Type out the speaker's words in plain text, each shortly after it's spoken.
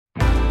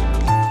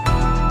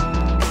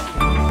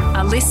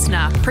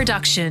listener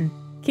production.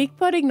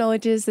 KickPod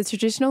acknowledges the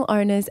traditional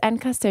owners and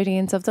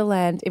custodians of the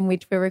land in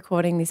which we're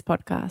recording this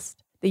podcast,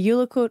 the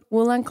Yulukut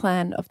Wulang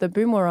clan of the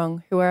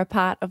Boonwurrung, who are a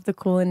part of the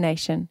Kulin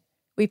Nation.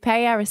 We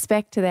pay our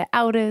respect to their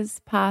elders,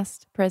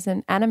 past,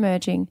 present and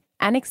emerging,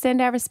 and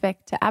extend our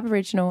respect to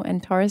Aboriginal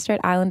and Torres Strait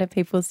Islander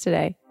peoples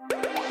today.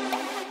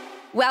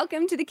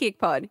 Welcome to the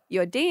KickPod,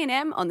 your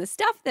D&M on the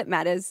stuff that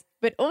matters.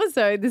 But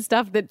also the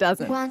stuff that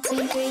doesn't. 1, 2,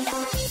 3,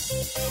 4.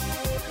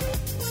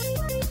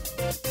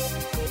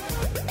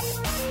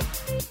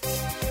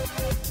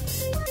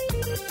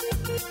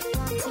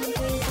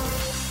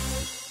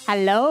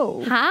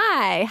 Hello.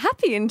 Hi,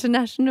 happy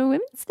International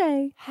Women's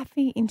Day.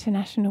 Happy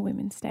International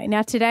Women's Day.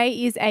 Now, today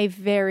is a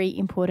very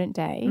important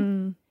day,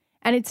 and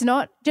it's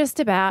not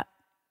just about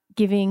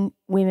giving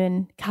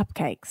women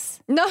cupcakes.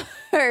 No.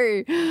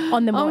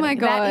 On the morning. Oh my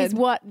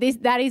God.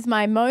 That is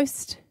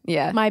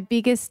my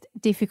biggest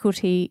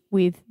difficulty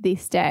with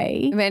this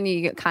day. When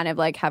you kind of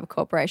like have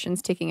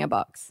corporations ticking a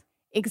box.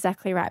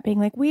 Exactly right. Being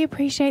like, we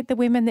appreciate the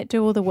women that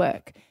do all the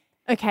work.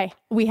 Okay,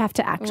 we have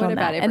to act on that. What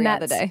about every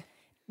other day?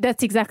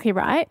 That's exactly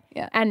right.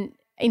 Yeah. And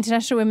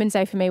International Women's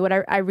Day for me, what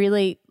I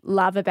really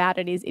love about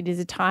it is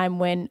a time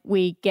when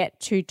we get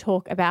to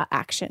talk about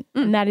action.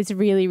 And that is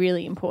really,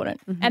 really important.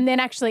 And then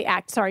actually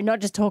act. Sorry, not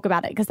just talk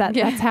about it, because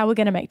that's how we're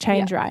going to make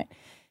change, right?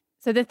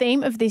 So the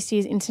theme of this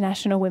year's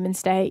International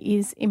Women's Day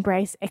is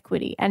Embrace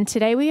Equity. And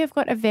today we have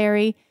got a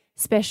very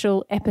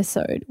special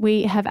episode.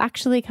 We have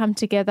actually come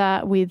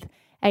together with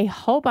a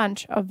whole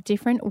bunch of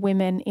different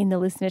women in the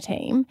listener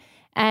team.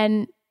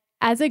 And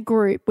as a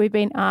group, we've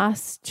been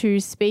asked to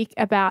speak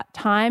about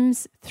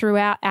times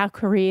throughout our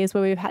careers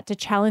where we've had to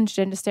challenge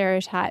gender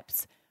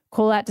stereotypes,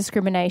 call out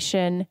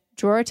discrimination,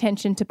 draw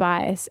attention to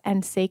bias,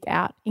 and seek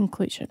out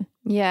inclusion.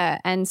 Yeah,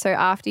 and so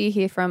after you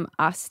hear from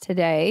us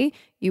today,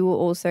 you will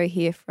also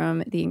hear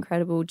from the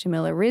incredible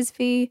Jamila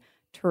Rizvi,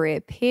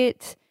 Turia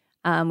Pitt.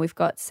 We've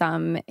got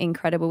some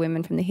incredible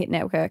women from the Hit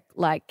Network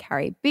like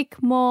Carrie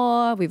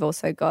Bickmore. We've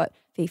also got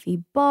Fifi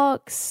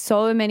Box.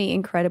 So many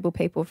incredible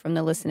people from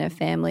the listener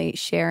family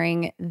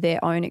sharing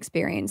their own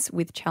experience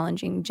with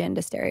challenging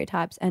gender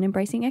stereotypes and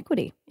embracing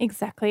equity.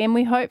 Exactly. And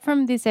we hope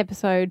from this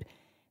episode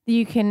that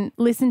you can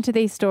listen to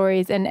these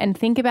stories and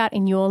think about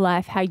in your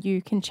life how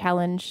you can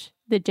challenge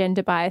the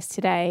gender bias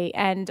today,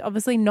 and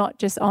obviously not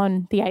just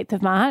on the 8th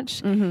of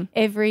March,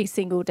 every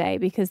single day,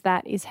 because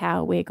that is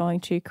how we're going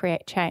to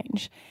create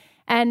change.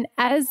 And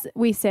as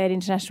we said,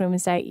 International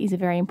Women's Day is a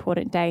very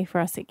important day for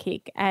us at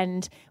Kick,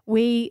 and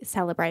we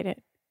celebrate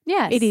it.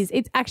 Yes. It is.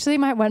 It's actually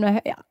my one.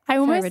 I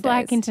almost Favorite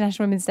like days.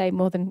 International Women's Day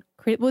more than,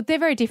 well, they're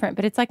very different,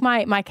 but it's like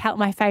my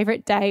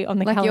favorite day on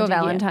the Like calendar your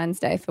year. Valentine's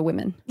Day for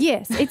women.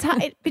 Yes, it's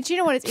hard, but you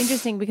know what? It's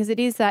interesting because it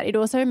is that it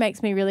also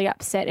makes me really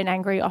upset and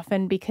angry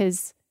often,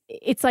 because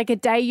it's like a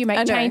day you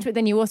make change, but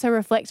then you also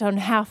reflect on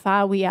how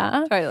far we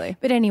are. Totally.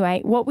 But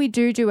anyway, what we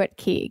do at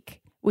Kick,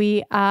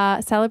 we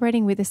are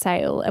celebrating with a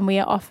sale, and we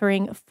are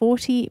offering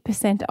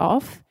 40%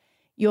 off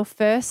your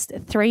first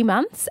 3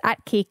 months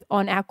at Kick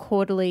on our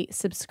quarterly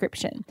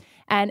subscription.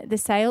 And the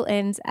sale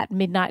ends at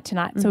midnight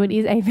tonight. So it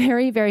is a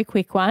very, very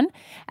quick one.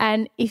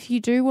 And if you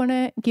do want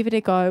to give it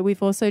a go,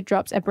 we've also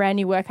dropped a brand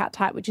new workout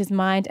type, which is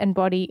Mind and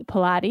Body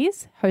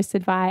Pilates,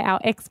 hosted by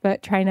our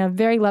expert trainer,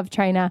 very loved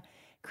trainer,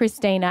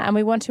 Christina. And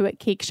we want to at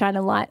Kick shine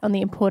a light on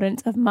the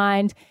importance of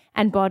mind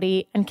and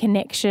body and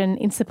connection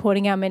in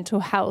supporting our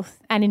mental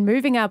health and in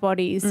moving our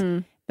bodies,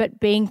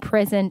 but being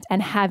present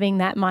and having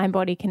that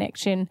mind-body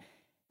connection,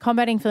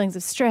 combating feelings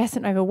of stress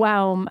and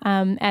overwhelm.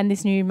 And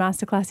this new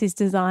masterclass is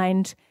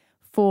designed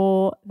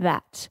for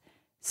that.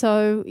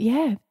 So,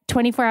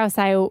 24-hour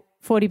sale,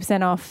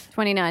 40% off.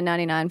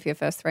 $29.99 for your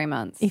first 3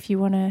 months. If you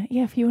want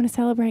to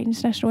celebrate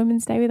International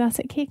Women's Day with us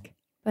at Kick.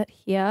 But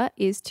here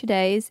is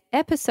today's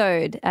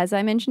episode. As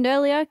I mentioned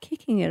earlier,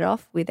 kicking it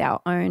off with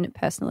our own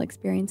personal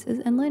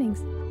experiences and learnings.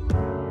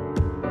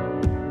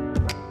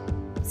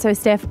 So,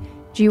 Steph,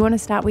 do you want to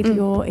start with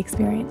your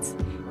experience?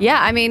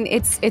 Yeah, I mean,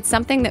 it's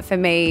something that for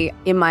me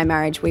in my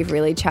marriage, we've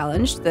really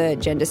challenged the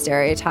gender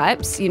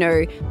stereotypes. You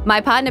know,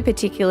 my partner,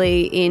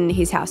 particularly in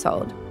his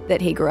household that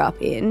he grew up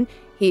in,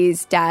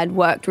 his dad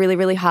worked really,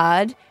 really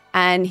hard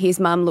and his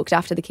mum looked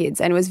after the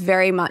kids, and it was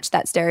very much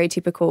that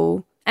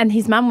stereotypical. And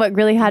his mum worked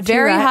really hard too,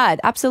 Very right? hard,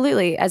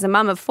 absolutely, as a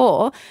mum of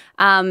 4.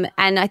 And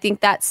I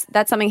think that's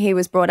something he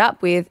was brought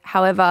up with.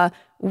 However,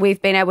 we've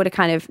been able to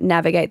kind of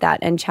navigate that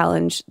and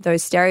challenge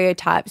those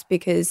stereotypes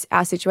because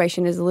our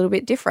situation is a little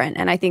bit different.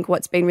 And I think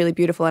what's been really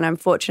beautiful, and I'm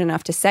fortunate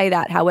enough to say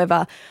that,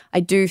 however, I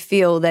do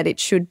feel that it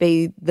should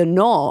be the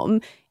norm,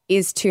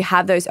 is to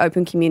have those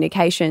open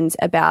communications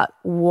about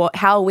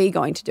how are we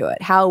going to do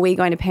it? How are we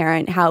going to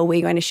parent? How are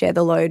we going to share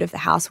the load of the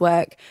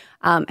housework?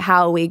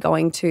 How are we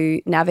going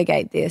to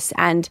navigate this?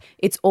 And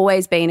it's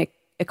always been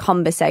a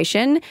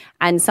conversation,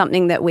 and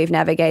something that we've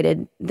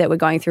navigated that we're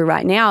going through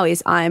right now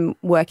is I'm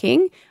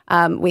working.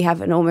 We have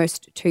an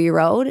almost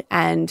 2-year-old,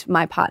 and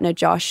my partner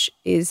Josh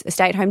is a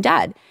stay-at-home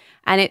dad.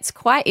 And it's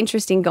quite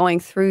interesting going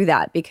through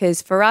that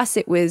because for us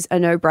it was a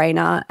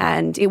no-brainer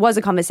and it was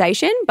a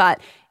conversation, but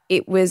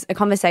it was a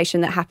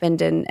conversation that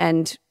happened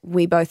and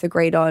we both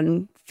agreed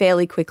on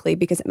fairly quickly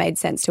because it made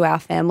sense to our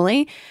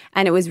family.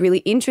 And it was really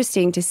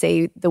interesting to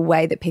see the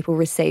way that people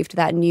received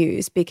that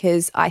news,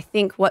 because I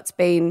think what's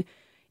been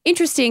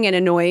interesting and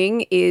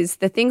annoying is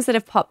the things that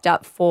have popped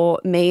up for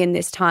me in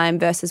this time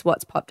versus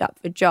what's popped up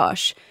for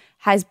Josh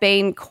has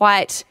been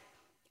quite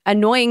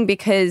annoying,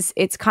 because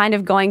it's kind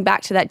of going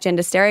back to that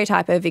gender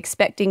stereotype of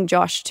expecting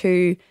Josh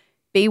to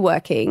be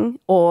working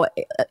or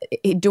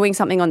doing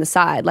something on the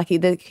side. Like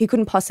he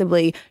couldn't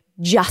possibly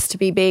just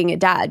be being a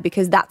dad,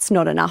 because that's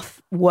not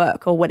enough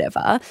work or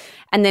whatever.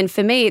 And then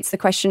for me, it's the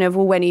question of,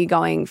 well, when are you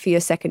going for your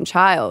second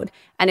child?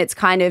 And it's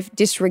kind of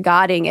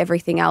disregarding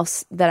everything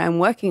else that I'm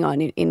working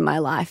on in my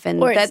life.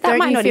 And or that don't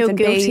might you not feel even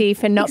guilty be,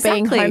 for not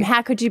being Exactly. home?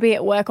 How could you be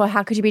at work, or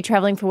how could you be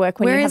traveling for work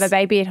when you have a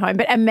baby at home?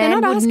 But a They're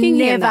man not would asking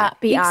him never that.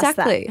 be asked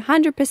that. Exactly,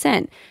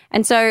 100%.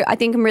 And so I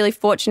think I'm really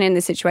fortunate in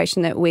the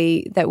situation that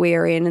we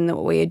are in and that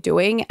we are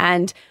doing,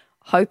 and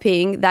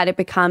hoping that it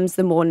becomes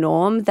the more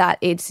norm, that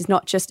it's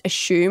not just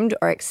assumed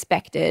or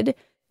expected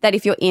that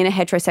if you're in a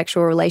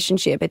heterosexual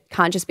relationship, it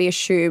can't just be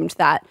assumed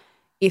that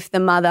if the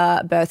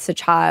mother births a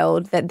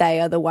child, that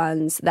they are the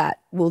ones that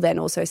will then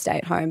also stay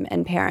at home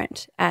and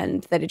parent,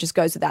 and that it just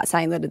goes without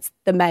saying that it's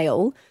the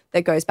male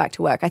that goes back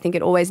to work. I think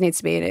it always needs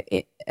to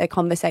be a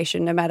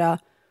conversation, no matter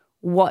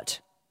what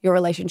your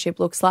relationship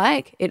looks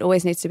like. It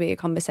always needs to be a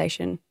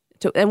conversation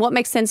and what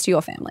makes sense to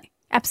your family.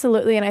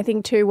 Absolutely. And I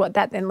think too, what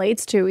that then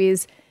leads to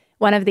is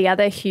one of the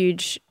other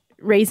huge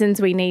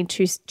reasons we need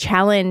to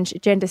challenge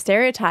gender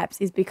stereotypes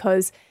is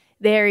because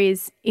there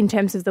is, in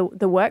terms of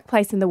the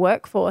workplace and the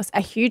workforce, a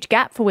huge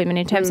gap for women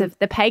in terms of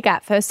the pay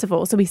gap, first of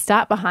all. So we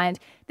start behind.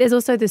 There's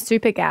also the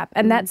super gap.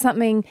 And that's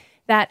something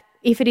that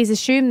if it is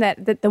assumed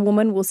that the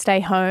woman will stay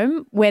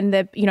home when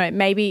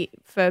maybe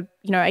for,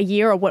 a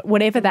year or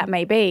whatever that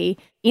may be,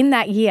 in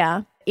that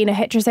year, in a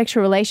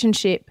heterosexual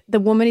relationship, the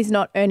woman is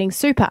not earning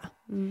super.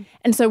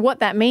 And so what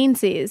that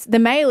means is the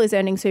male is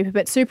earning super,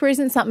 but super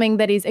isn't something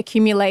that is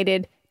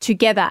accumulated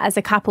together as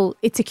a couple.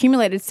 It's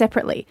accumulated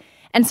separately.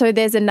 And so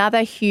there's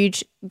another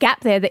huge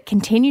gap there that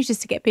continues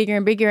just to get bigger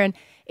and bigger. And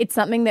it's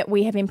something that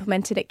we have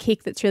implemented at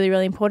KIC that's really,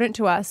 really important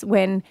to us.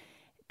 When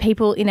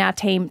people in our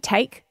team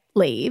take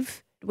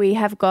leave, we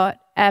have got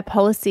a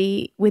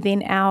policy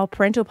within our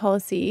parental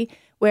policy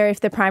where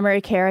if the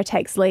primary carer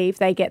takes leave,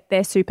 they get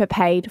their super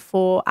paid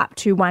for up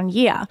to 1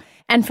 year.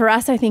 And for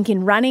us, I think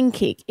in running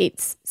KIC,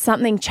 it's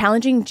something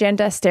challenging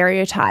gender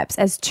stereotypes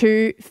as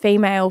two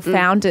female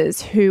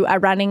founders who are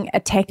running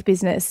a tech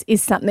business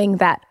is something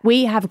that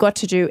we have got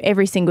to do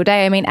every single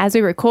day. I mean, as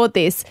we record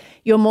this,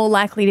 you're more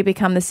likely to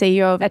become the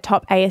CEO of a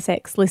top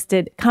ASX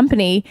listed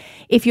company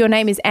if your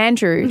name is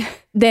Andrew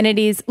than it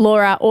is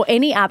Laura or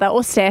any other,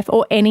 or Steph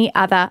or any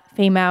other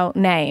female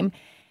name.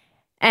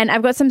 And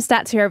I've got some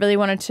stats here I really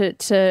wanted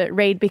to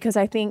read, because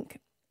I think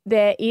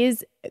there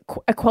is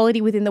equality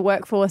within the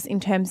workforce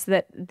in terms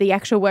that the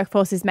actual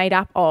workforce is made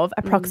up of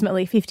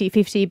approximately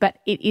 50-50, but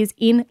it is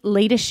in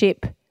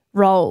leadership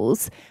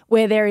roles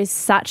where there is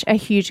such a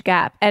huge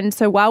gap. And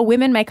so while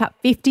women make up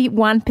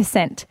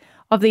 51%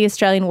 of the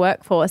Australian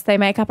workforce, they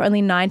make up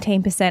only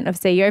 19% of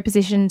CEO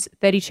positions,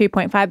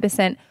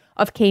 32.5%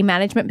 of key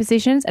management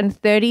positions,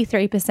 and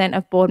 33%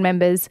 of board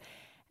members,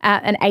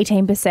 and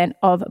 18%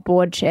 of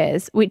board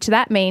chairs, which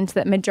that means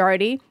that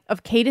majority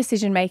of key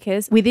decision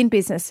makers within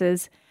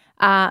businesses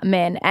are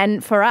men.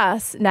 And for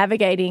us,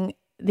 navigating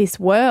this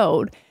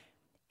world,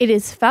 it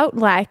is felt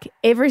like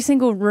every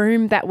single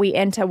room that we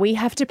enter, we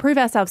have to prove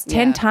ourselves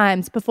 10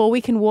 times before we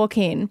can walk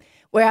in,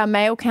 where our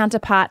male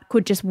counterpart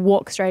could just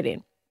walk straight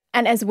in.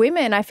 And as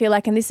women, I feel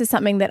like, and this is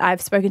something that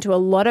I've spoken to a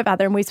lot of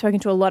other, and we've spoken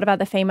to a lot of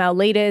other female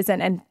leaders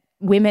and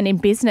women in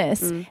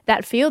business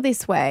that feel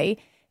this way,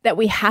 that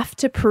we have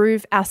to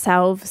prove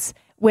ourselves,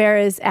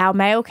 whereas our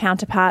male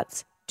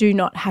counterparts do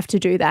not have to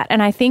do that.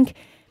 And I think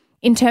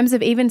in terms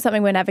of even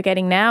something we're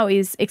navigating now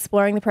is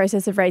exploring the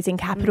process of raising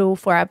capital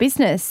for our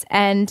business.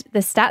 And the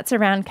stats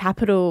around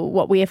capital,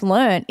 what we have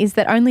learned is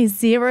that only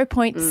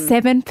 0.7%,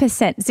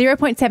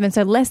 0.7,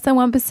 so less than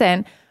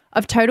 1%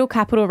 of total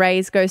capital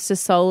raise goes to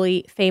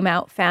solely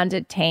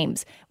female-founded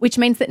teams, which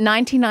means that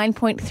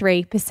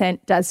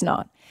 99.3% does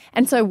not.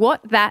 And so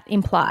what that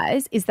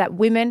implies is that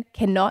women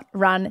cannot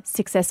run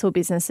successful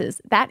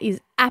businesses. That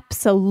is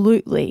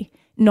absolutely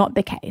not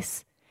the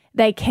case.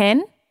 They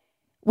can,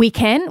 we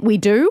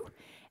do,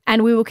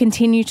 and we will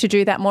continue to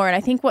do that more. And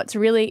I think what's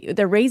really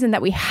the reason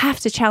that we have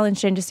to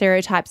challenge gender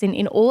stereotypes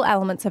in all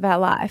elements of our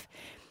life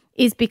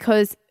is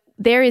because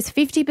there is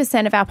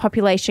 50% of our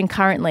population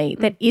currently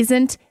that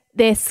isn't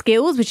their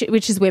skills,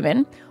 which is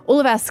women, all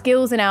of our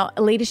skills and our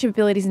leadership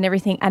abilities and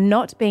everything are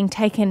not being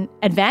taken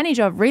advantage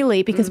of,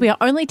 really, because we are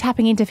only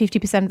tapping into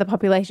 50% of the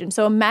population.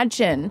 So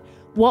imagine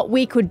what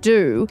we could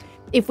do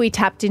if we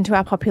tapped into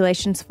our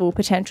population's full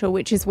potential,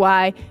 which is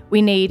why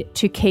we need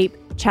to keep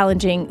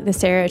challenging the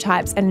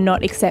stereotypes and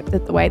not accept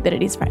it the way that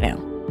it is right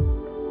now.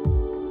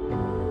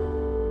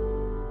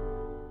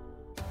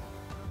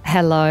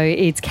 Hello,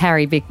 it's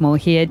Carrie Bickmore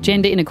here.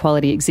 Gender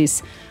inequality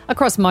exists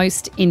across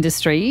most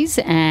industries,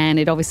 and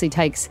it obviously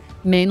takes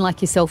men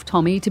like yourself,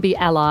 Tommy, to be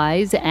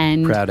allies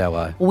and Proud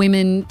ally.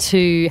 women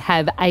to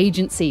have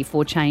agency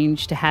for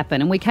change to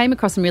happen. And we came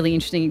across some really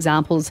interesting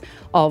examples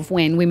of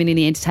when women in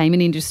the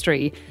entertainment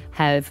industry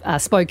have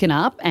spoken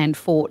up and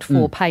fought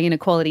for pay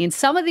inequality. And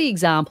some of the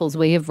examples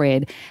we have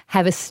read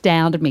have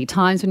astounded me.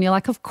 Times when you're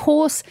like, of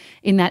course,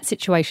 in that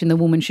situation, the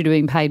woman should have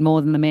been paid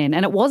more than the men.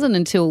 And it wasn't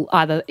until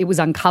either it was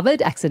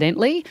uncovered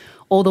accidentally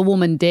or the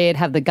woman dared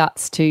have the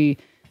guts to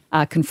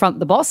confront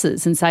the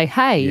bosses and say,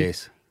 hey,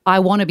 Yes. I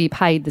want to be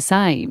paid the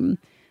same,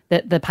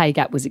 that the pay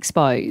gap was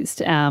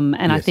exposed. And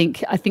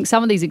Yes. I think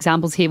some of these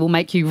examples here will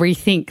make you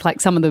rethink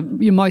like some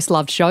of your most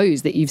loved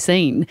shows that you've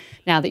seen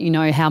now that you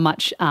know how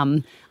much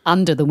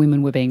under the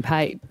women were being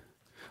paid.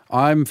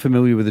 I'm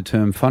familiar with the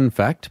term fun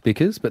fact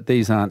but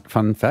these aren't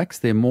fun facts.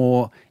 They're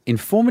more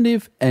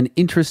informative and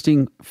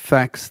interesting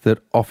facts that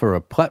offer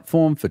a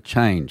platform for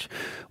change,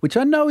 which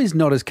I know is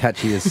not as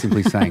catchy as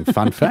simply saying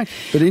fun fact.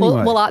 But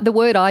anyway. Well, the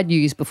word I'd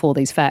use before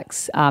these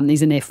facts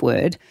is an F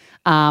word,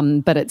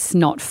 but it's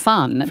not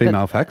fun.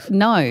 Female facts?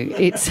 No,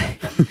 it's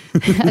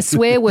a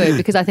swear word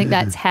because I think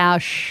that's how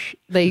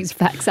these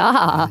facts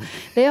are.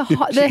 They're Jeez, you've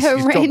got both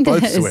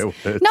horrendous. swear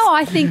words. No,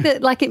 I think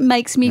that like it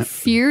makes me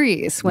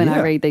furious when I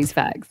Yeah. read these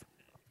facts.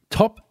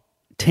 Top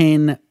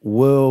 10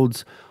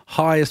 world's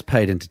highest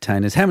paid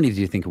entertainers. How many do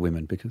you think are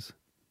women? Because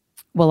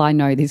Well, I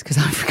know this because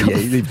I've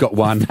got you've got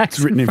one. It's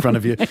written in front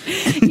of you.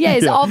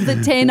 yes, of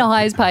the 10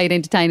 highest paid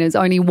entertainers,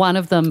 only one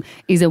of them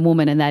is a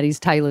woman, and that is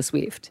Taylor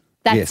Swift.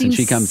 That's Yes, and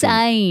she comes in.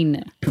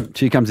 insane.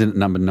 She comes in at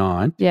number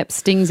 9. Yep,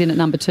 Sting's in at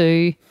number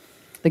 2.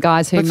 The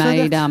guys who But so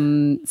made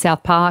that's-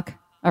 South Park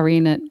are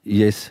in at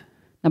Yes.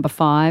 number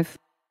 5.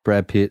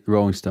 Brad Pitt,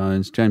 Rolling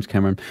Stones, James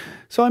Cameron.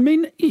 So, I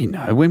mean,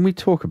 when we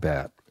talk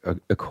about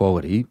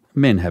equality,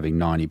 men having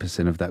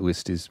 90% of that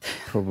list is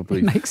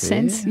probably Makes fair.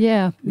 sense.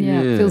 Yeah,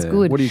 it feels Yeah.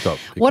 good. What do you got?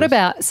 What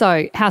Because-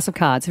 about, House of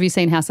Cards? Have you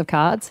seen House of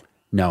Cards?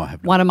 No, I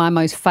haven't. One of my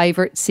most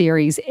favourite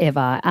series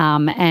ever.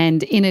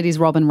 And in it is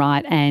Robin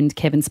Wright and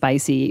Kevin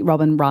Spacey.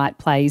 Robin Wright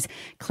plays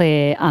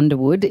Claire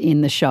Underwood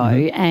in the show.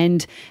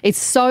 And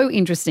it's so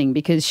interesting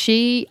because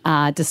she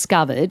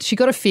discovered, she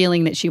got a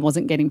feeling that she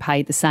wasn't getting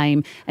paid the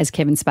same as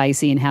Kevin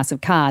Spacey in House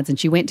of Cards. And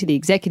she went to the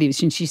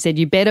executives and she said,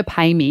 you better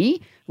pay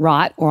me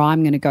right, or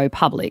I'm going to go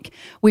public,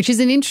 which is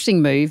an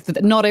interesting move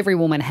that not every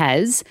woman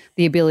has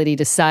the ability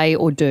to say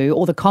or do,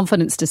 or the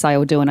confidence to say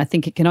or do. And I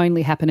think it can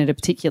only happen at a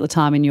particular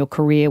time in your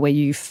career where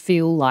you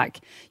feel like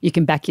you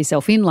can back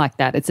yourself in like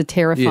that. It's a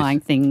terrifying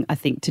thing, I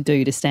think, to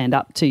do, to stand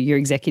up to your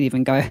executive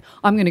and go,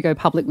 I'm going to go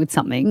public with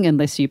something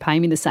unless you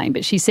pay me the same.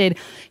 But she said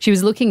she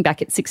was looking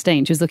back at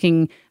 16, she was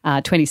looking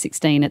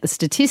 2016 at the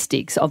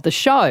statistics of the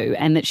show,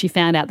 and that she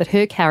found out that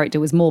her character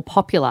was more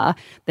popular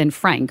than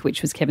Frank,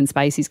 which was Kevin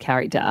Spacey's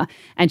character.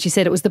 And she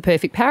said it was the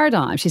perfect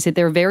paradigm. She said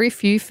there are very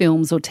few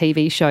films or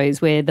TV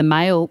shows where the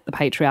male, the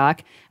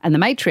patriarch, and the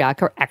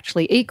matriarch are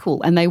actually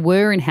equal, and they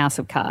were in House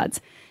of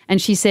Cards.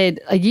 And she said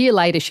a year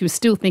later she was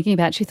still thinking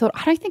about it. She thought,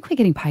 I don't think we're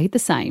getting paid the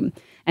same.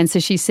 And so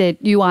she said,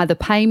 you either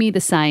pay me the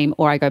same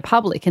or I go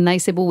public. And they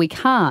said, well, we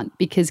can't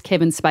because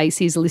Kevin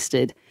Spacey is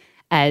listed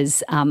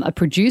as a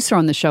producer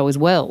on the show as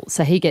well.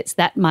 So he gets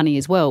that money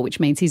as well, which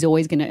means he's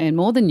always going to earn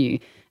more than you.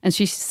 And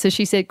she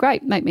said,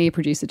 great, make me a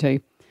producer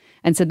too.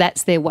 And so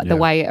that's the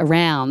way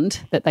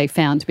around that they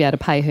found to be able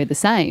to pay her the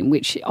same,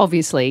 which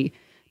obviously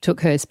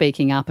took her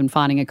speaking up and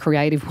finding a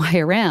creative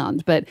way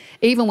around. But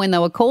even when they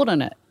were called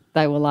on it,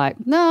 they were like,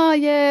 no,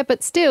 yeah,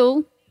 but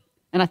still.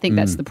 And I think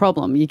that's the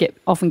problem. You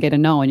often get a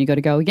no and you got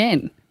to go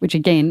again, which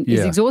again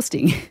is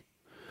exhausting.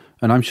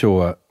 And I'm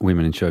sure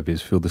women in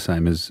showbiz feel the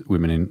same as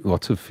women in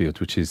lots of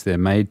fields, which is they're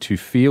made to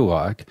feel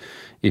like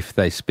if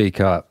they speak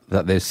up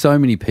that there's so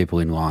many people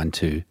in line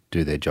to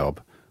do their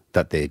job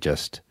that they're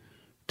just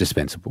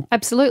dispensable.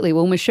 Absolutely.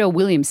 Well, Michelle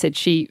Williams said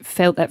she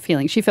felt that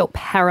feeling. She felt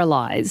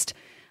paralysed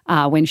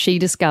when she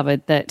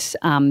discovered that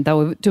they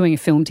were doing a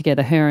film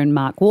together, her and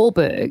Mark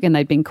Wahlberg, and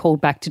they'd been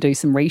called back to do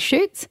some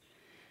reshoots.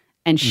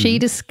 And she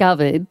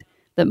discovered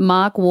that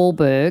Mark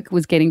Wahlberg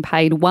was getting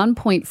paid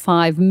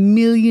 $1.5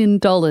 million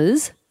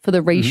for the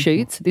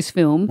reshoots of this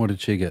film. What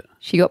did she get?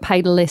 She got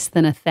paid less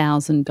than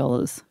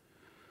 $1,000.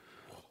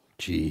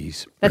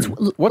 Jeez. That's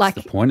What's like-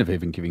 the point of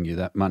even giving you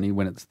that money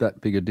when it's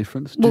that big a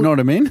difference? Do you know what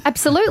I mean?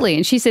 Absolutely.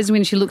 And she says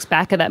when she looks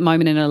back at that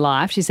moment in her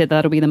life, she said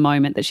that'll be the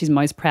moment that she's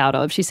most proud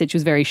of. She said she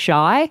was very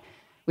shy,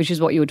 which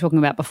is what you were talking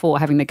about before,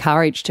 having the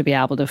courage to be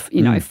able to,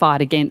 fight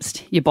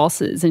against your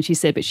bosses. And she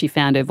said, but she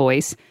found her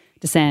voice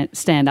to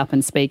stand up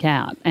and speak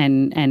out.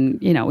 And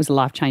it was a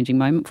life-changing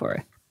moment for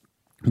her.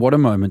 What a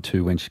moment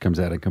too when she comes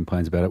out and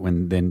complains about it,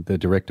 when then the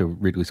director,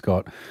 Ridley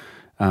Scott,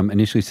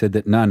 initially said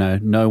that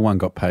no one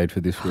got paid for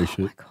this reshoot.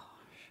 Oh my gosh.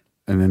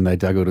 And then they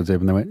dug all deep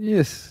and they went,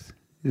 yes,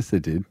 they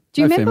did.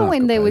 Do you No remember females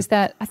when got there paid. was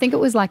that, I think it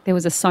was like there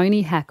was a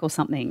Sony hack or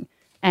something,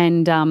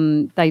 and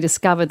they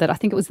discovered that, I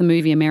think it was the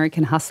movie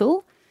American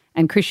Hustle,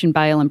 and Christian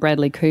Bale and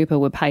Bradley Cooper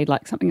were paid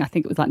like something, I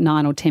think it was like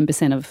 9 or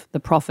 10% of the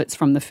profits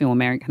from the film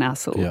American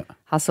Hustle. Yeah.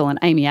 Hustle, and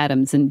Amy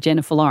Adams and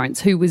Jennifer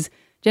Lawrence,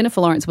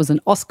 Jennifer Lawrence was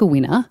an Oscar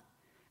winner,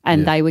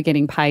 and they were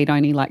getting paid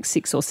only like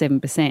 6 or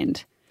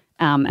 7%.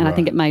 And I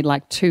think it made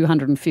like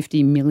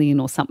 250 million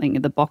or something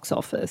at the box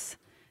office.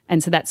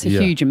 And so that's a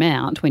huge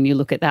amount when you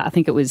look at that. I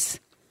think it was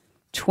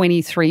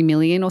 23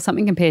 million or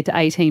something compared to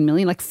 18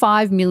 million, like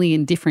 5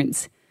 million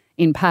difference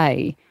in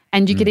pay.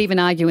 And you could even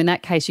argue in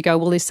that case, you go,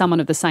 well, there's someone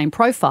of the same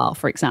profile,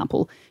 for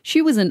example.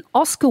 She was an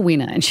Oscar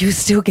winner and she was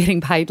still getting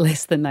paid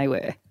less than they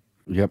were.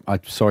 Yep.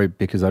 I'm sorry,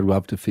 because I'd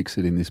love to fix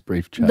it in this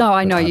brief chat. No,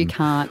 I know you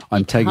can't.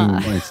 I'm taking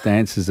my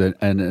stance as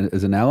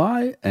an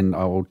ally, and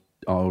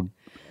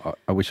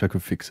I wish I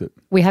could fix it.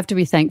 We have to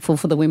be thankful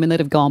for the women that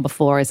have gone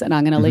before us. And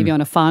I'm going to leave you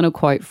on a final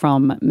quote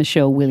from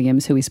Michelle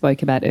Williams, who we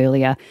spoke about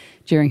earlier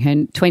during her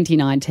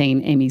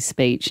 2019 Emmy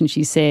speech. And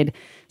she said,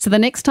 so the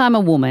next time a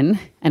woman,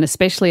 and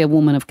especially a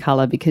woman of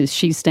colour, because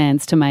she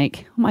stands to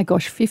make,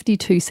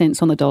 52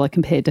 cents on the dollar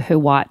compared to her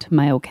white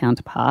male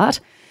counterpart,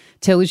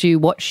 tells you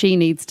what she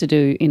needs to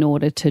do in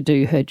order to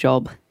do her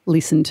job.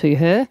 Listen to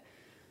her,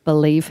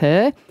 believe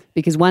her,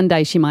 because one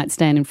day she might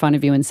stand in front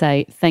of you and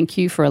say, thank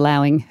you for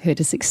allowing her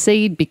to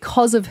succeed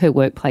because of her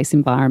workplace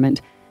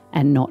environment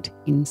and not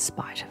in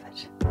spite of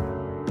it.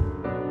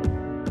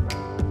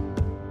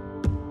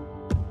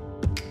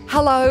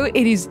 Hello,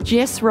 it is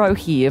Jess Rowe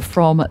here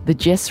from the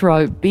Jess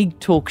Rowe Big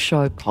Talk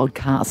Show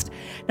podcast.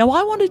 Now,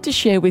 I wanted to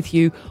share with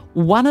you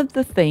one of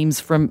the themes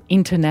from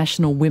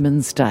International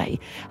Women's Day,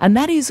 and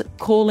that is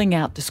calling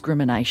out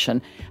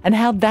discrimination and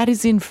how that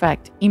is in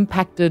fact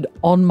impacted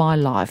on my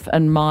life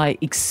and my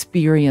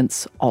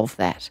experience of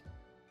that.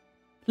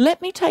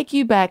 Let me take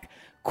you back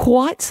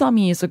quite some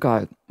years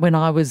ago when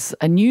I was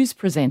a news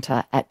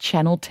presenter at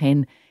Channel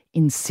 10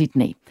 in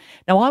Sydney.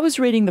 Now, I was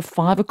reading the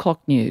 5 o'clock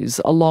news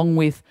along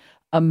with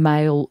a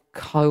male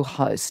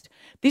co-host.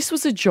 This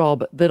was a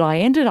job that I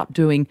ended up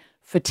doing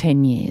for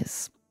 10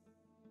 years.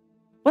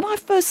 When I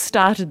first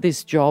started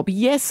this job,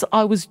 yes,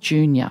 I was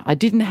junior. I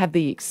didn't have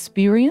the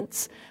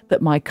experience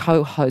that my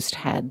co-host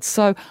had,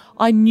 so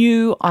I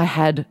knew I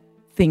had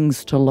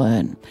things to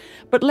learn.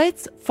 But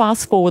let's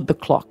fast forward the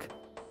clock.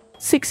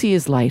 6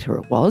 years later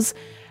it was,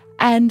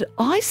 and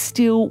I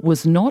still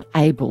was not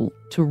able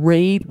to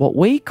read what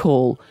we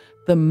call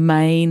the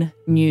main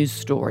news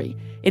story.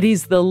 It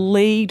is the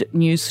lead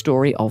news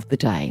story of the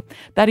day.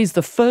 That is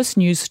the first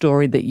news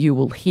story that you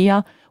will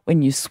hear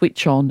when you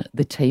switch on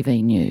the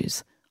TV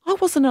news. I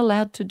wasn't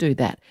allowed to do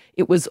that.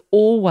 It was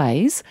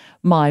always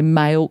my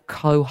male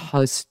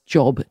co-host's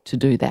job to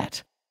do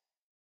that.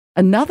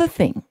 Another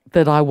thing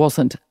that I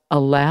wasn't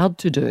allowed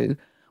to do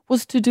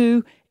was to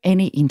do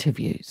any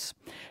interviews.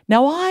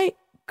 Now, I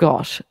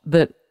got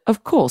that,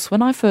 of course,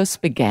 when I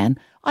first began,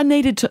 I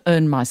needed to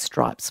earn my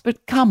stripes.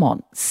 But come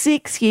on,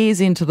 6 years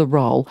into the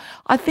role,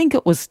 I think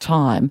it was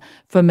time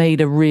for me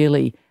to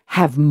really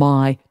have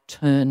my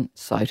turn,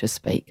 so to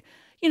speak.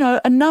 You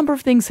know, a number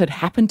of things had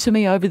happened to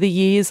me over the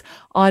years.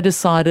 I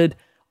decided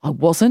I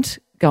wasn't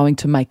going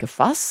to make a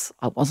fuss.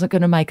 I wasn't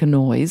going to make a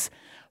noise.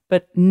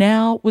 But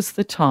now was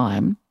the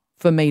time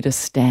for me to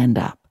stand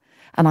up.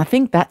 And I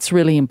think that's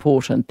really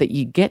important, that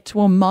you get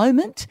to a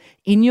moment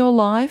in your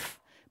life,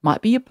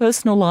 might be your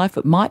personal life,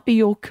 it might be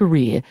your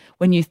career,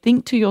 when you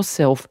think to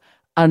yourself,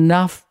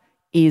 enough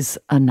is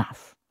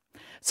enough.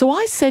 So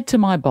I said to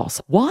my boss,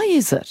 why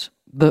is it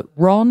that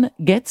Ron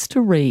gets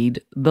to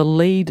read the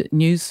lead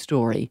news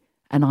story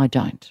and I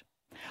don't?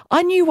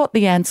 I knew what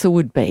the answer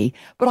would be,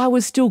 but I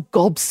was still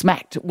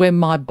gobsmacked when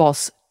my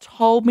boss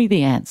told me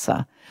the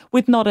answer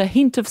with not a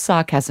hint of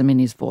sarcasm in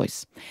his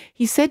voice.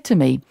 He said to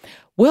me,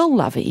 well,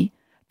 Lovey,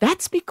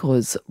 that's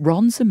because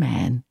Ron's a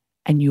man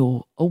and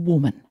you're a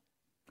woman.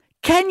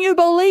 Can you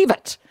believe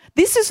it?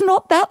 This is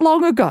not that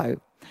long ago.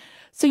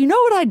 So you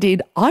know what I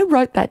did? I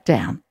wrote that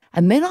down,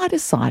 and then I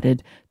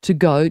decided to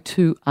go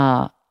to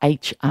our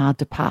HR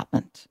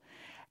department.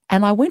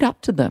 And I went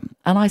up to them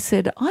and I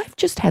said, I've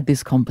just had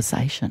this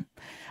conversation.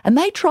 And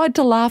they tried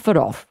to laugh it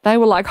off. They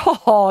were like, ha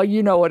ha,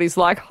 you know what he's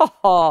like, ha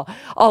ha.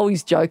 Oh,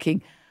 he's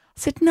joking. I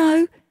said,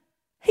 no,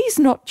 he's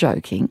not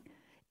joking.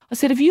 I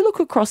said, if you look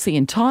across the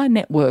entire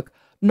network,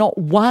 not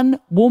one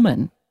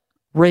woman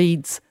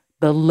reads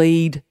the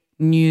lead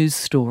news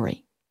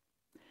story.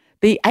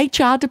 The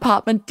HR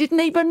department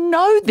didn't even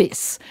know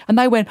this. And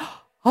they went,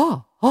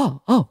 oh,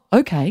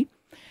 okay.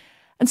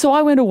 And so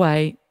I went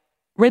away,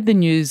 read the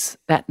news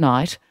that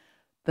night.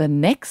 The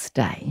next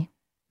day,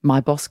 my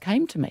boss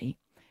came to me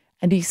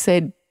and he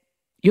said,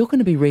 you're going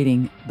to be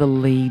reading the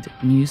lead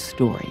news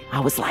story. I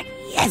was like,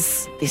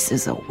 yes, this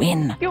is a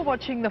win. You're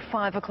watching the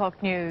 5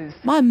 o'clock news.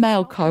 My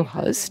male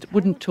co-host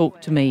wouldn't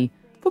talk to me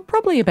for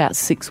probably about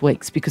 6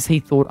 weeks because he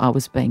thought I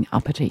was being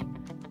uppity.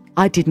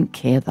 I didn't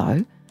care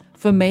though.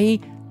 For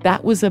me,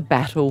 that was a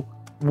battle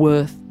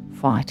worth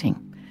fighting.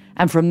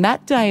 And from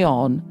that day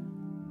on,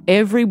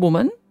 every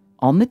woman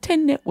on the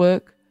 10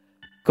 network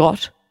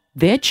got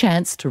their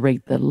chance to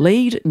read the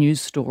lead news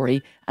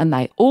story, and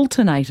they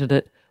alternated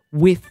it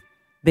with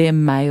their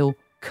male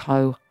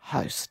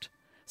co-host.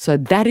 So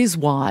that is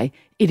why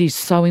it is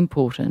so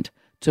important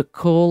to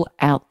call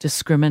out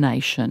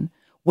discrimination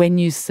when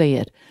you see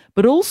it,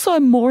 but also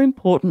more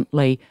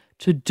importantly,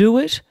 to do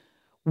it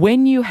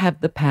when you have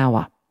the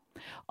power.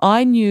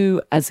 I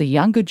knew as a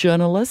younger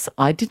journalist,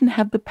 I didn't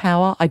have the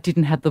power, I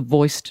didn't have the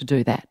voice to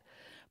do that.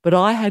 But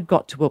I had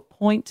got to a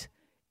point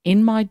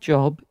in my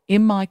job,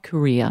 in my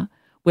career,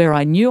 where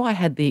I knew I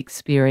had the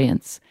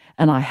experience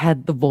and I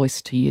had the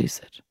voice to use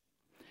it.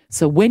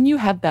 So when you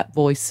have that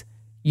voice,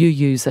 you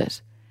use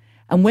it.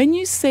 And when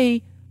you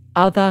see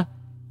other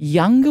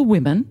younger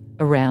women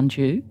around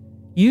you,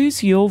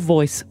 use your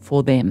voice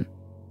for them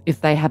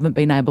if they haven't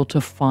been able to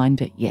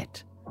find it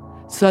yet.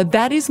 So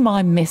that is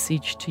my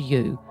message to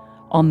you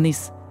on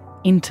this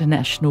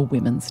International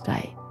Women's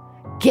Day.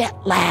 Get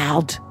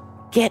loud,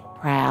 get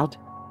proud,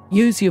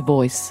 use your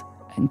voice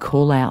and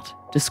call out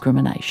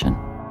discrimination.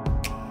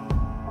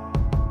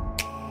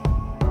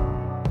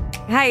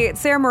 Hey, it's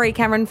Sarah Marie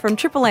Cameron from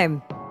Triple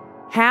M.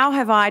 How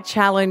have I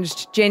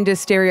challenged gender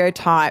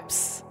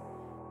stereotypes?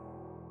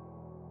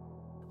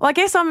 Well, I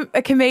guess I'm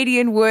a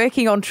comedian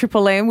working on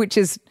Triple M, which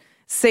is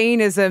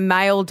seen as a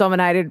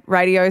male-dominated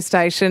radio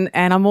station,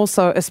 and I'm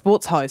also a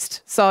sports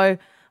host. So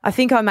I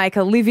think I make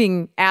a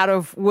living out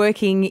of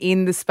working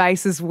in the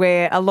spaces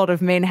where a lot of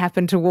men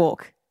happen to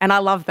walk, and I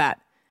love that.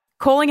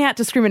 Calling out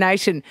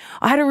discrimination.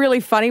 I had a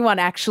really funny one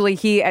actually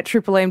here at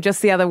Triple M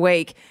just the other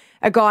week.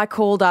 A guy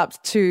called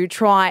up to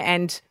try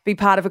and be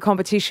part of a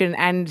competition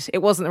and it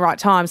wasn't the right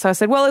time. So I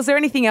said, well, is there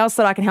anything else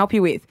that I can help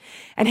you with?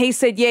 And he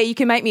said, yeah, you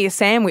can make me a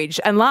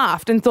sandwich, and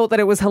laughed and thought that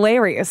it was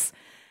hilarious.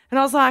 And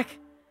I was like,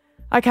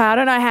 okay, I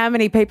don't know how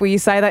many people you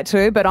say that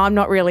to, but I'm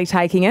not really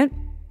taking it.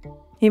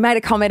 He made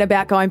a comment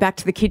about going back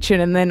to the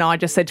kitchen, and then I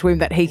just said to him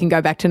that he can go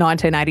back to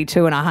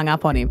 1982, and I hung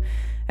up on him.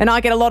 And I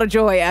get a lot of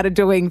joy out of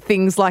doing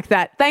things like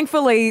that.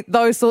 Thankfully,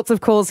 those sorts of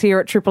calls here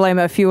at Triple M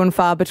are few and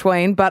far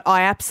between, but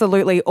I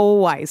absolutely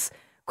always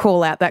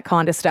call out that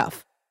kind of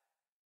stuff.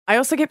 I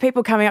also get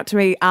people coming up to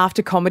me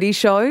after comedy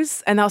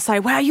shows and they'll say,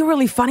 wow, you're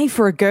really funny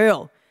for a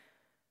girl.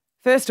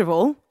 First of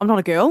all, I'm not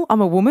a girl,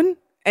 I'm a woman.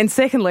 And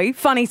secondly,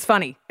 funny's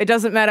funny. It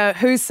doesn't matter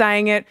who's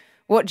saying it,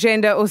 what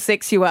gender or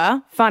sex you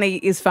are, funny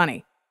is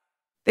funny.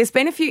 There's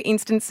been a few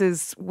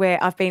instances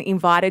where I've been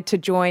invited to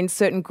join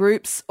certain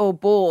groups or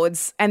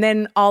boards, and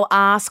then I'll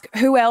ask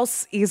who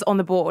else is on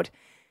the board.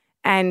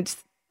 And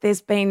there's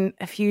been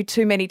a few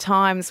too many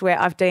times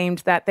where I've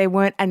deemed that there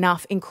weren't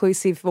enough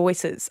inclusive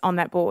voices on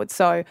that board.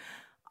 So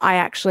I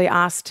actually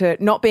asked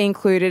to not be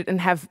included and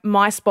have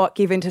my spot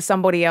given to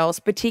somebody else,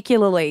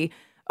 particularly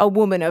a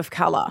woman of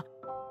colour.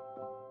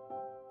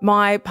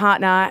 My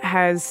partner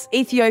has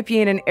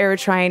Ethiopian and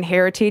Eritrean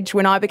heritage.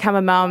 When I become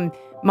a mum,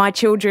 my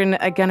children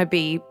are going to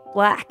be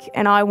black,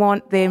 and I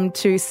want them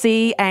to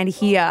see and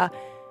hear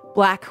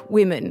black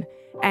women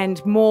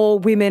and more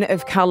women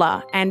of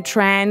colour and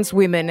trans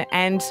women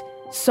and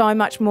so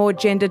much more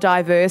gender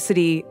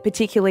diversity,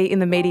 particularly in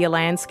the media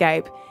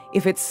landscape.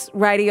 If it's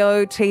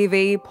radio,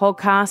 TV,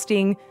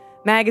 podcasting,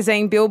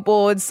 magazine,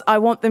 billboards, I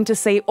want them to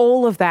see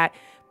all of that.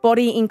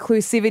 Body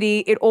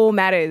inclusivity, it all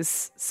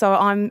matters. So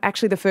I'm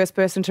actually the first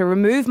person to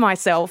remove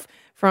myself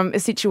from a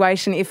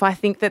situation if I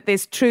think that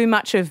there's too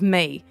much of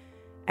me.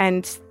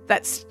 And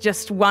that's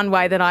just one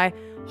way that I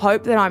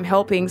hope that I'm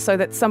helping, so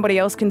that somebody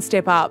else can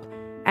step up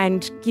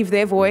and give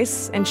their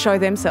voice and show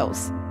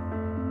themselves.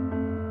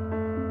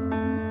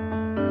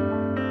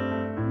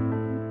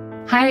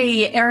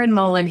 Hi, Erin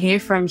Molan here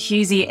from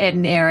Hughesy, Ed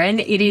and Erin.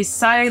 It is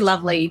so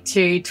lovely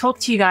to talk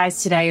to you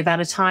guys today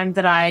about a time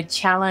that I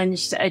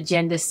challenged a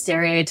gender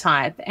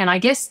stereotype. And I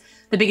guess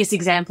the biggest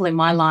example in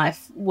my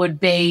life would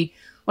be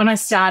when I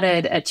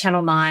started at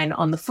Channel 9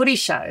 on The Footy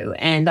Show,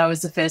 and I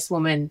was the first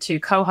woman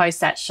to co-host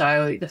that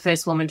show, the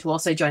first woman to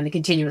also join the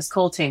Continuous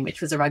Call Team,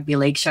 which was a rugby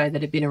league show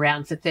that had been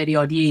around for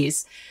 30-odd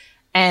years.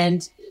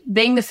 And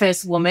being the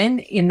first woman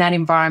in that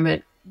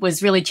environment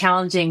was really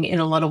challenging in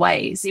a lot of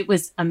ways. It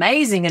was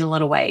amazing in a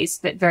lot of ways,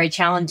 but very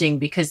challenging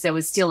because there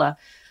was still a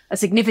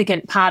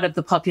significant part of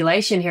the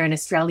population here in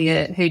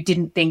Australia who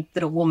didn't think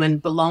that a woman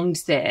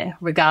belonged there,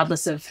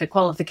 regardless of her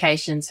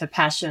qualifications, her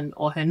passion,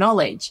 or her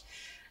knowledge.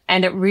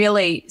 And it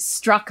really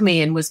struck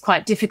me and was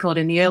quite difficult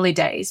in the early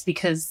days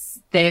because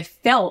there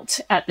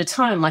felt at the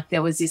time like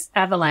there was this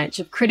avalanche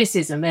of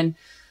criticism, and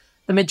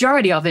the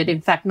majority of it,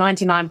 in fact,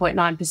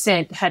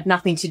 99.9%, had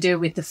nothing to do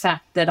with the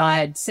fact that I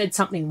had said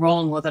something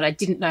wrong or that I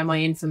didn't know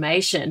my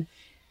information.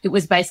 It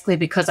was basically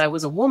because I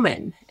was a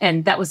woman.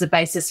 And that was the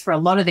basis for a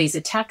lot of these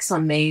attacks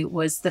on me,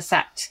 was the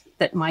fact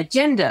that my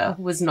gender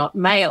was not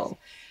male.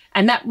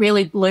 And that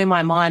really blew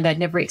my mind. I'd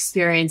never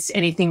experienced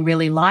anything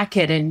really like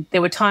it. And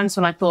there were times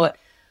when I thought,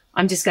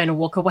 I'm just going to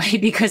walk away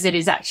because it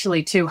is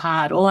actually too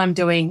hard. All I'm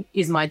doing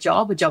is my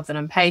job, a job that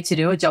I'm paid to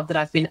do, a job that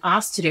I've been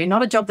asked to do,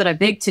 not a job that I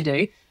begged to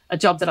do, a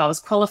job that I was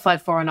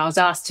qualified for and I was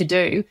asked to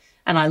do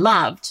and I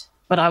loved,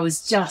 but I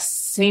was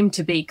just seemed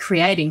to be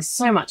creating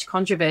so much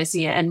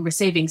controversy and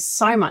receiving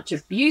so much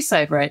abuse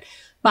over it.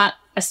 But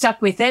I stuck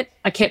with it.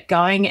 I kept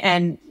going,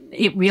 and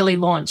it really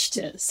launched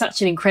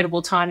such an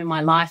incredible time in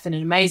my life and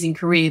an amazing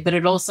career. But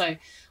it also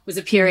was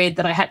a period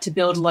that I had to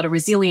build a lot of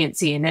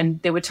resilience in.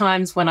 And there were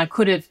times when I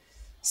could have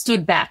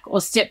stood back or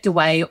stepped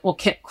away or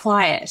kept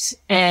quiet.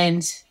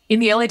 And in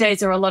the early days,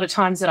 there were a lot of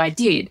times that I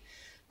did.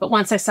 But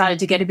once I started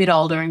to get a bit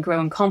older and grow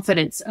in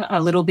confidence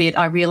a little bit,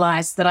 I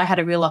realized that I had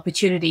a real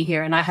opportunity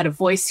here and I had a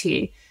voice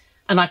here,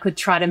 and I could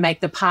try to make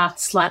the path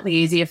slightly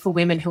easier for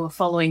women who are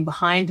following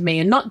behind me,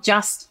 and not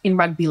just in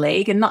rugby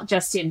league and not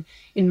just in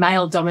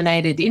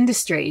male-dominated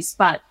industries,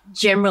 but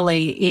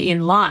generally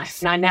in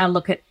life. And I now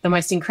look at the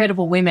most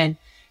incredible women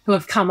who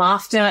have come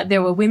after.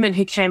 There were women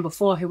who came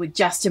before who were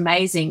just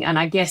amazing and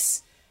I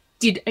guess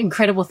did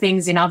incredible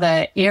things in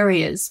other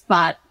areas,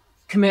 but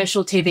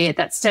commercial TV at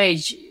that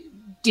stage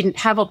didn't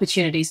have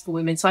opportunities for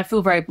women. So I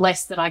feel very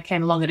blessed that I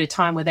came along at a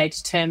time where they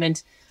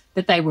determined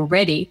that they were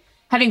ready.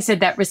 Having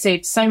said that,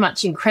 received so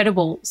much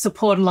incredible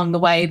support along the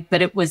way,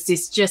 but it was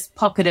this just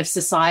pocket of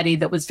society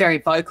that was very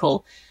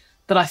vocal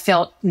that I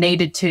felt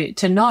needed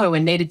to know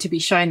and needed to be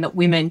shown that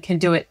women can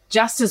do it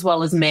just as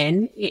well as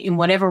men in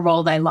whatever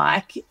role they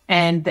like,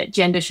 and that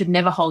gender should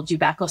never hold you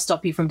back or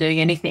stop you from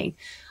doing anything.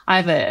 I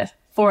have a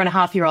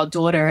 4.5-year-old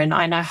daughter, and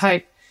I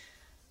hope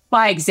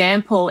by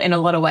example in a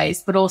lot of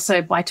ways, but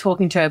also by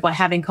talking to her, by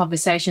having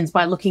conversations,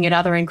 by looking at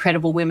other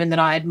incredible women that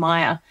I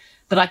admire,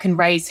 that I can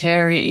raise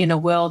her in a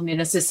world and in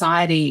a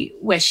society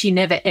where she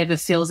never, ever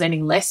feels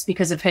any less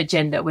because of her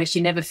gender, where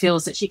she never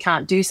feels that she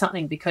can't do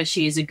something because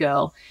she is a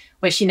girl,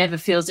 where she never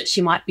feels that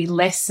she might be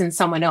less than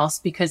someone else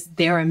because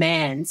they're a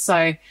man.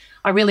 So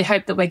I really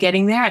hope that we're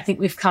getting there. I think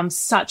we've come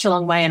such a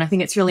long way, and I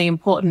think it's really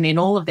important in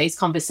all of these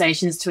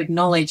conversations to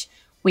acknowledge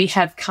we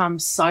have come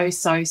so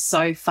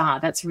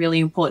far. That's really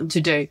important to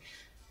do.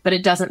 But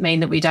it doesn't mean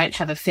that we don't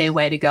have a fair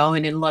way to go.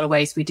 And in a lot of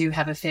ways, we do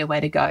have a fair way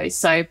to go.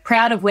 So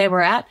proud of where we're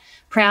at,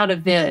 proud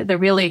of the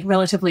really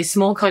relatively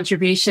small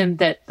contribution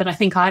that I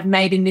think I've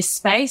made in this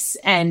space,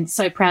 and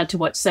so proud to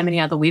watch so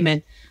many other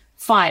women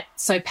fight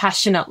so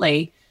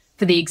passionately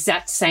for the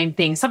exact same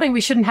thing, something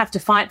we shouldn't have to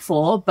fight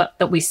for, but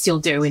that we still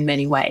do in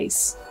many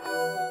ways.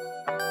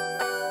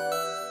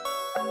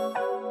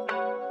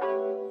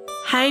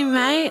 Hey,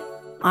 mate.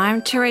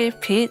 I'm Taria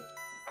Pitt.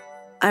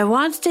 I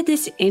once did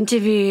this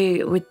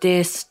interview with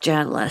this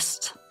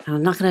journalist.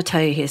 I'm not going to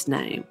tell you his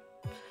name,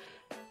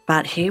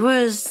 but he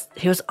was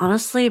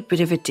honestly a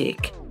bit of a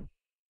dick.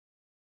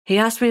 He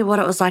asked me what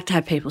it was like to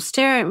have people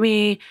stare at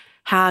me,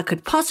 how I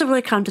could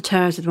possibly come to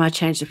terms with my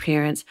changed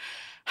appearance,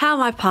 how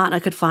my partner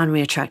could find me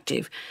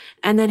attractive.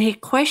 And then he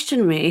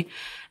questioned me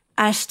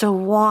as to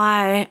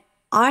why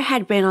I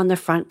had been on the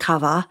front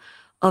cover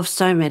of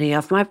so many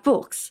of my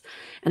books.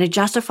 And he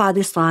justified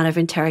this line of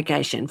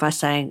interrogation by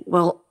saying,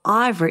 well,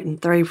 I've written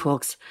 3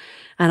 books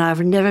and I've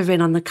never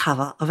been on the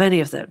cover of any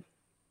of them.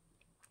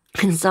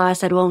 And so I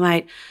said, well,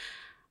 mate,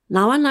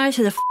 no one knows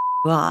who the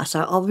you are,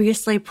 so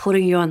obviously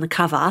putting you on the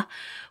cover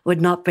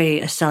would not be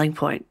a selling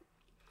point.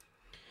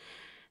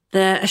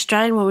 The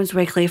Australian Women's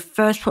Weekly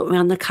first put me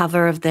on the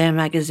cover of their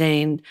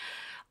magazine,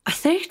 I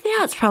think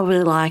now it's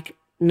probably like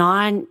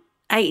 8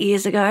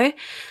 years ago.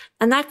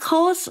 And that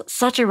caused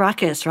such a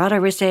ruckus, right? I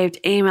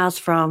received emails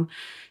from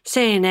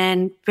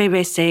CNN,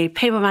 BBC,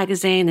 People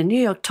Magazine, the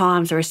New York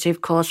Times. I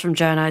received calls from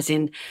journos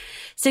in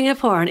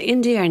Singapore and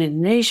India and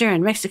Indonesia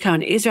and Mexico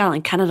and Israel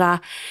and Canada.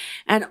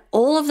 And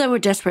all of them were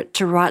desperate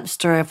to write the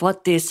story of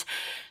what this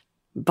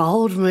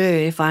bold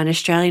move by an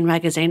Australian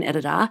magazine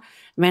editor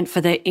meant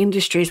for their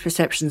industry's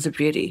perceptions of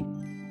beauty.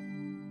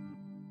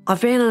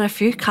 I've been on a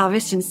few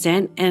covers since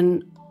then,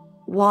 and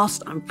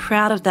whilst I'm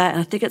proud of that,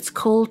 and I think it's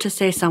cool to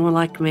see someone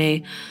like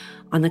me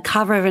on the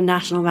cover of a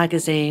national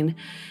magazine,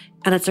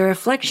 and it's a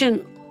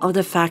reflection of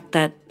the fact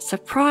that,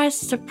 surprise,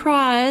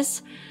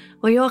 surprise,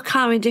 we all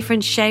come in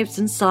different shapes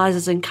and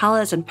sizes and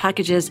colours and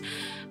packages,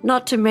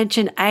 not to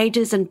mention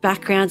ages and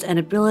backgrounds and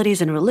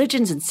abilities and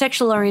religions and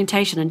sexual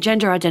orientation and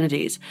gender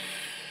identities.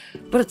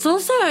 But it's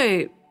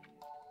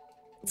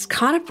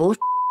kind of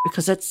bullshit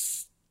because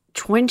it's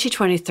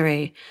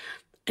 2023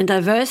 and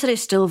diversity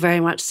still very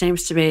much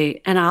seems to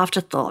be an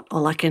afterthought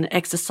or like an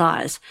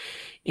exercise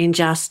in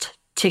just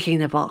ticking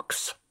the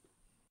box.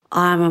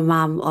 I'm a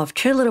mum of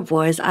 2 little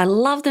boys. I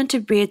love them to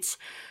bits.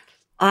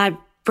 I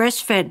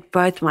breastfed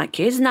both my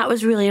kids, and that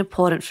was really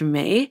important for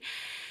me.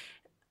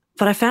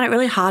 But I found it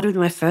really hard with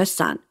my first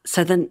son.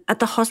 So then at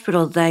the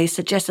hospital, they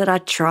suggested I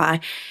try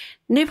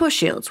nipple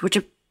shields, which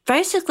are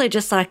basically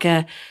just like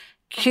a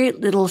cute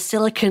little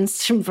silicone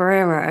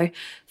sombrero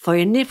for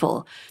your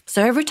nipple.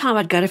 So every time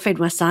I'd go to feed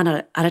my son,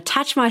 I'd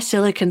attach my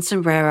silicone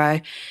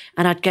sombrero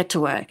and I'd get to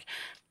work.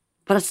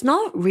 But it's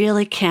not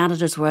really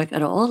counted as work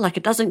at all. Like,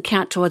 it doesn't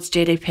count towards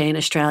GDP in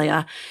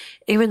Australia,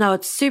 even though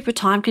it's super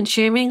time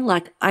consuming.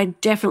 Like, I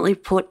definitely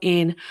put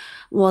in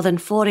more than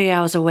 40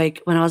 hours a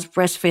week when I was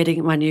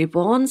breastfeeding my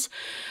newborns.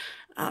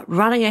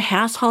 Running a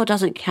household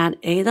doesn't count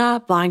either.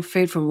 Buying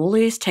food from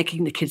Woolies,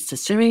 taking the kids to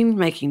swimming,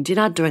 making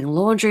dinner, doing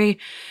laundry,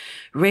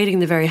 reading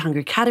The Very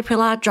Hungry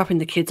Caterpillar, dropping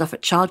the kids off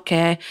at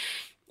childcare.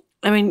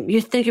 I mean,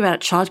 you think about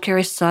it, childcare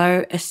is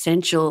so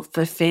essential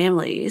for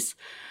families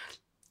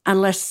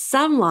unless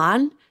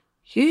someone,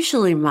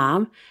 usually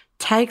mum,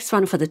 takes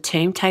one for the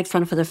team, takes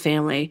one for the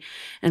family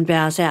and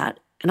bows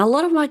out. And a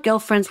lot of my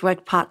girlfriends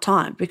work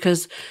part-time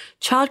because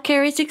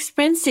childcare is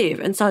expensive,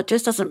 and so it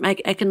just doesn't make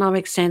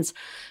economic sense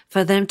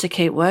for them to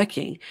keep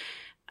working.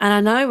 And I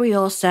know we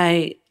all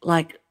say,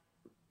 like,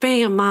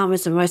 being a mum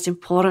is the most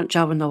important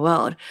job in the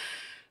world.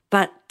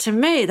 But to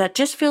me, that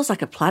just feels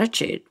like a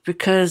platitude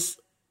because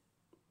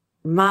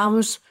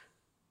mums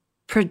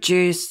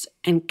produce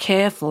and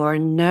care for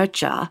and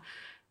nurture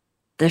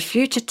the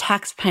future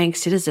tax-paying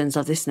citizens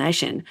of this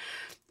nation.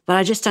 But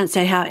I just don't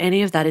see how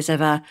any of that is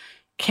ever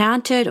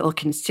counted or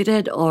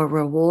considered or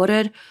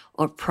rewarded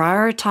or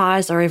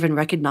prioritised or even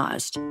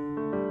recognised.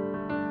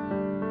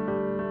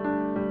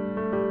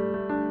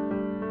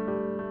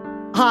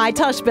 Hi,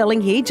 Tash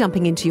Belling here,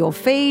 jumping into your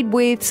feed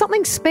with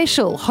something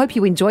special. Hope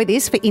you enjoy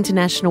this for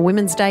International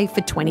Women's Day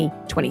for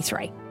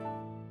 2023.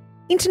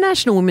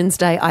 International Women's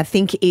Day, I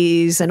think,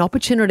 is an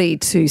opportunity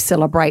to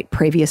celebrate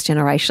previous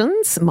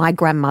generations, my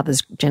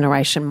grandmother's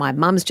generation, my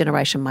mum's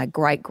generation, my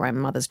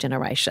great-grandmother's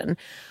generation,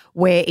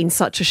 where in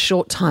such a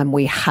short time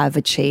we have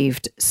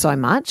achieved so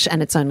much,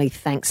 and it's only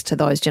thanks to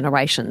those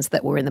generations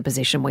that we're in the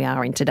position we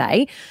are in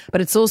today.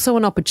 But it's also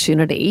an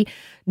opportunity,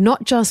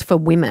 not just for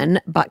women,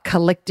 but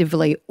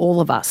collectively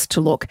all of us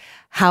to look,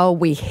 how are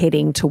we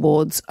heading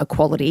towards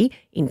equality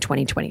in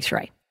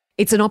 2023?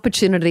 It's an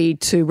opportunity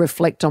to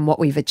reflect on what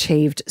we've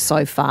achieved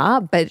so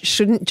far, but it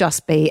shouldn't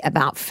just be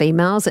about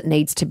females. It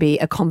needs to be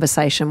a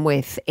conversation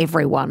with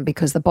everyone,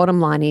 because the bottom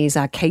line is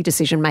our key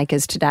decision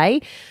makers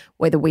today,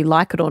 whether we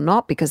like it or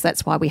not, because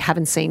that's why we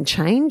haven't seen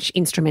change,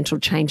 instrumental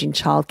change in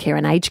childcare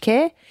and aged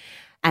care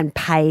and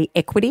pay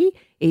equity,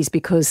 is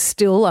because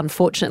still,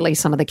 unfortunately,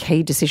 some of the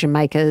key decision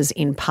makers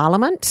in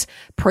Parliament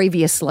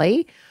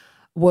previously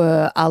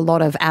were a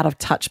lot of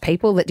out-of-touch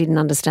people that didn't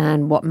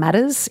understand what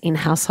matters in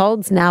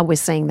households. Now we're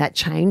seeing that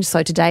change.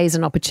 So today is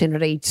an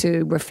opportunity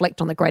to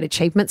reflect on the great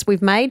achievements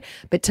we've made,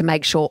 but to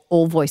make sure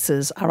all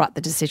voices are at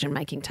the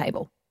decision-making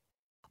table.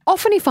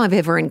 Often if I've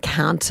ever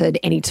encountered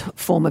any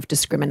form of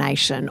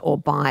discrimination or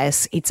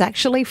bias, it's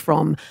actually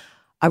from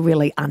a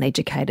really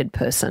uneducated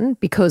person,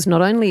 because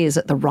not only is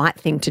it the right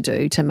thing to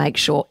do to make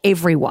sure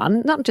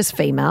everyone, not just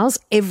females,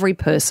 every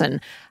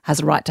person has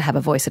a right to have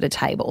a voice at a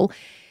table.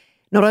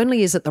 Not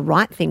only is it the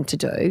right thing to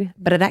do,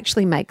 but it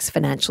actually makes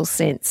financial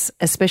sense,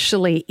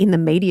 especially in the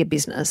media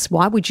business.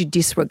 Why would you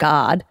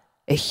disregard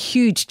a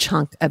huge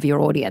chunk of your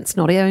audience?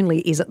 Not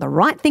only is it the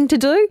right thing to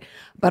do,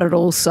 but it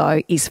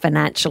also is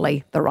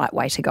financially the right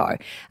way to go.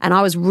 And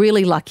I was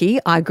really lucky.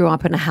 I grew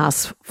up in a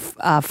house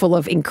full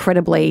of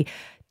incredibly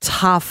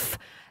tough,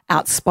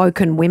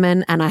 outspoken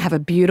women, and I have a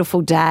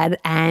beautiful dad,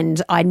 and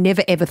I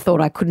never ever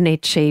thought I couldn't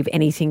achieve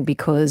anything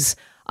because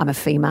I'm a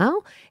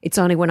female. It's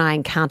only when I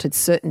encountered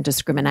certain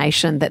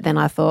discrimination that then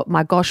I thought,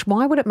 my gosh,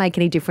 why would it make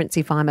any difference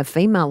if I'm a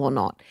female or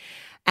not?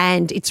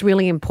 And it's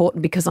really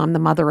important, because I'm the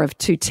mother of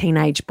 2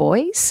 teenage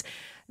boys,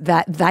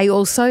 that they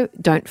also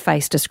don't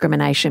face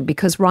discrimination,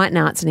 because right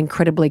now it's an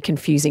incredibly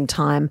confusing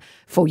time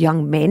for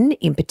young men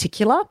in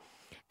particular,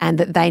 and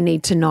that they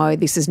need to know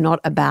this is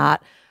not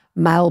about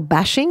male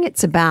bashing.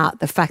 It's about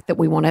the fact that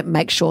we want to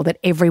make sure that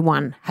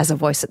everyone has a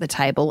voice at the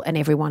table and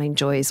everyone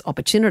enjoys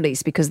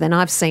opportunities, because then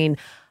I've seen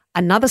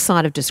another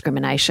side of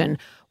discrimination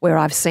where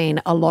I've seen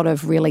a lot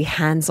of really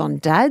hands-on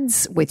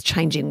dads with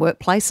changing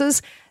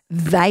workplaces.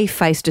 They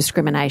face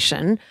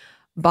discrimination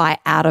by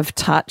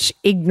out-of-touch,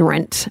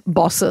 ignorant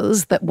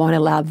bosses that won't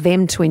allow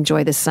them to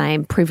enjoy the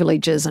same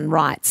privileges and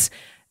rights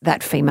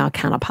that female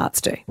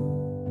counterparts do.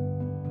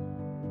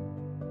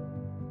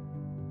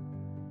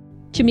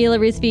 Jamila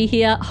Rizvi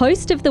here,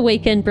 host of The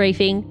Weekend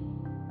Briefing.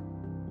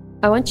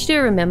 I want you to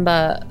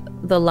remember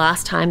the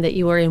last time that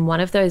you were in one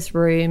of those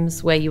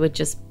rooms where you were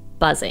just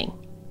buzzing.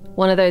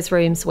 One of those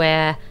rooms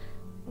where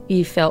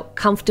you felt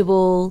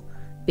comfortable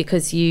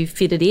because you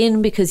fitted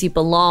in, because you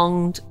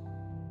belonged.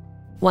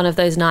 One of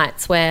those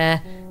nights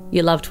where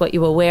you loved what you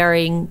were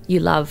wearing, you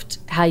loved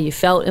how you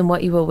felt in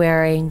what you were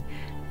wearing,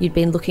 you'd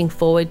been looking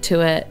forward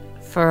to it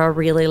for a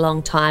really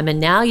long time, and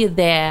now you're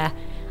there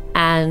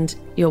and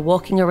you're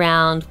walking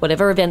around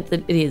whatever event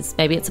that it is.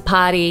 Maybe it's a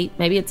party,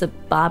 maybe it's a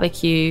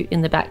barbecue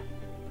in the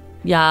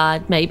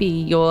backyard, maybe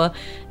you're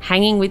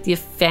hanging with your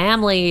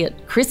family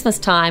at Christmas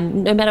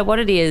time. No matter what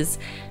it is,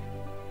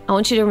 I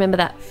want you to remember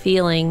that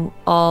feeling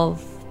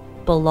of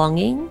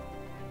belonging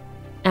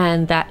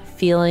and that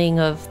feeling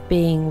of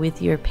being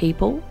with your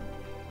people,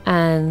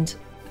 and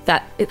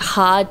that it's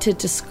hard to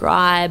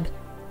describe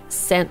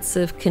sense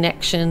of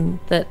connection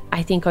that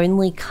I think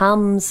only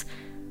comes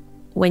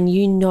when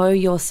you know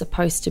you're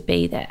supposed to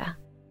be there.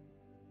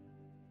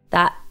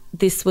 That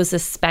this was a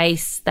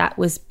space that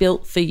was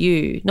built for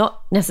you,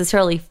 not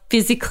necessarily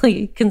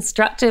physically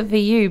constructed for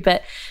you,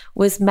 but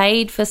was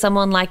made for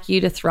someone like you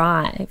to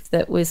thrive,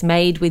 that was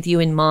made with you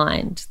in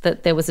mind,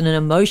 that there was an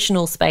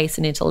emotional space,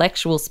 an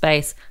intellectual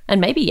space, and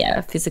maybe,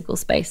 a physical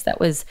space that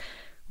was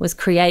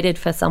created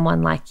for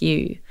someone like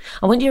you.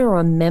 I want you to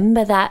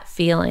remember that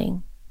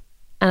feeling,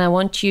 and I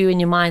want you in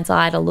your mind's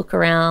eye to look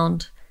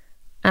around,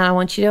 and I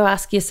want you to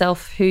ask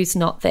yourself who's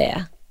not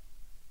there,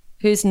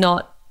 who's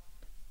not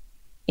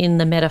in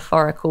the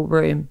metaphorical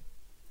room.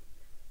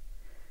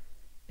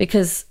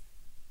 Because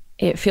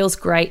it feels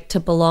great to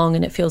belong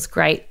and it feels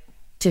great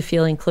to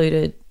feel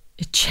included.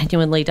 It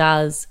genuinely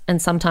does.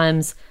 And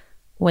sometimes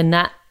when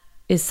that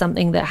is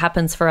something that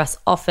happens for us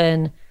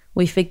often,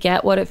 We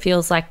forget what it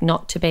feels like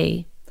not to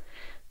be.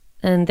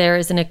 And there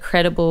is an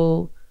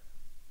incredible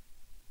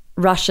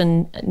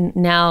Russian,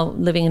 now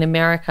living in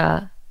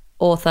America,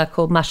 author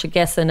called Masha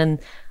Gessen, and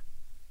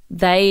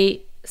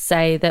they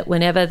say that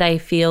whenever they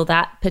feel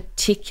that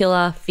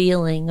particular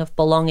feeling of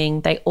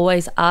belonging, they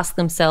always ask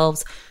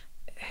themselves,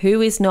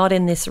 who is not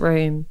in this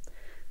room?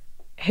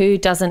 Who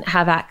doesn't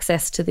have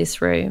access to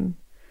this room?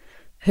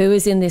 Who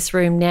is in this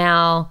room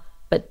now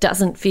but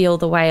doesn't feel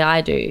the way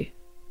I do?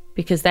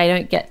 Because they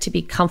don't get to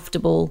be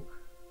comfortable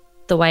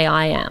the way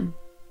I am.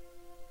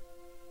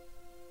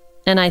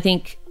 And I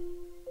think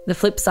the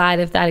flip side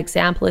of that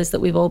example is that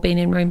we've all been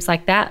in rooms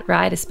like that,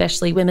 right?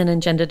 Especially women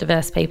and gender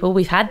diverse people.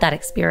 We've had that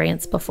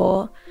experience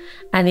before.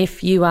 And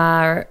if you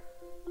are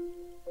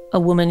a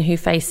woman who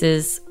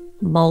faces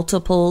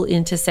multiple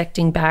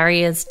intersecting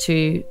barriers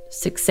to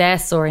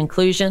success or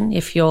inclusion,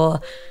 if you're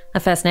a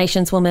First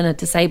Nations woman, a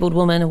disabled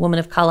woman, a woman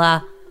of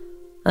colour,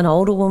 an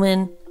older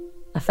woman,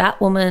 a fat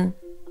woman,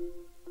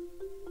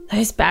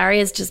 those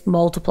barriers just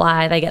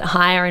multiply. They get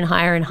higher and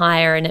higher and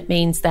higher, and it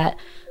means that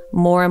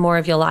more and more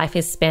of your life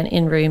is spent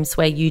in rooms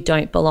where you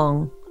don't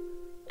belong,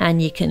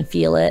 and you can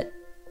feel it.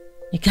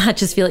 You can't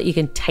just feel it, you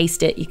can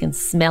taste it, you can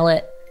smell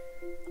it.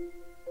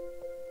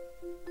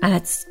 And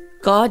it's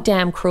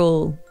goddamn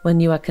cruel when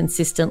you are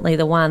consistently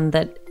the one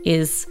that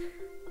is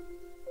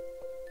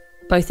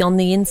both on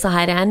the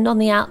inside and on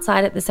the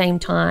outside at the same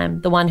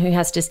time. The one who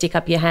has to stick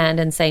up your hand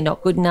and say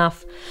not good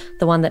enough.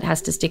 The one that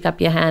has to stick up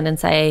your hand and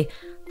say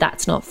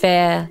that's not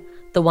fair.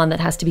 The one that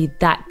has to be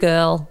that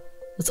girl.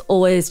 It's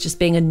always just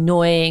being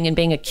annoying and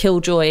being a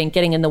killjoy and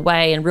getting in the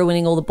way and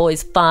ruining all the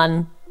boys'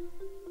 fun.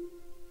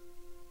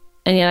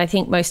 And yet I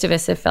think most of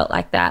us have felt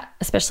like that,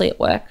 especially at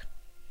work,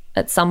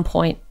 at some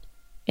point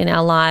in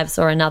our lives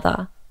or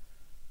another.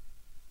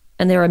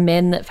 And there are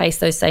men that face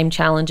those same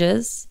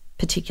challenges,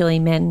 particularly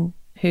men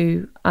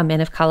who are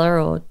men of colour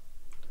or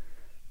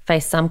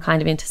face some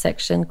kind of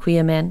intersection,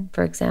 queer men,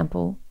 for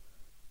example.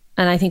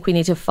 And I think we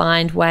need to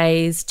find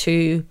ways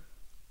to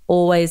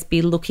always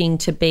be looking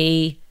to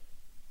be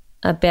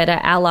a better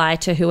ally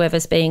to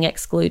whoever's being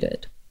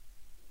excluded.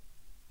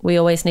 We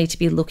always need to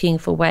be looking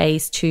for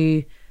ways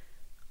to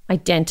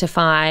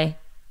identify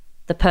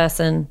the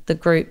person, the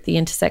group, the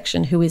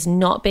intersection who is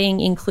not being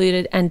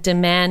included and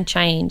demand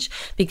change.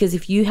 Because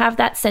if you have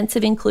that sense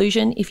of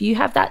inclusion, if you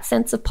have that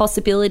sense of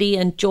possibility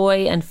and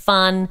joy and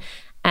fun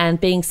and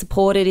being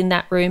supported in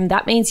that room,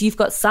 that means you've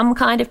got some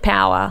kind of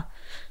power.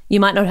 You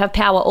might not have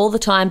power all the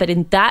time, but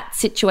in that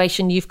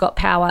situation, you've got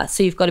power.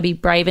 So you've got to be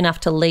brave enough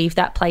to leave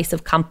that place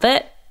of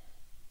comfort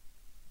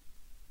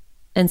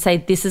and say,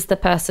 this is the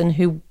person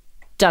who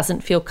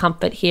doesn't feel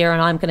comfort here,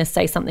 and I'm going to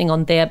say something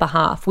on their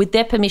behalf. With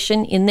their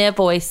permission, in their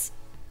voice,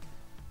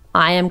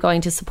 I am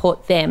going to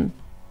support them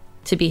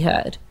to be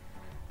heard,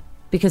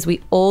 because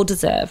we all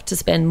deserve to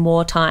spend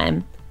more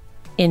time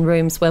in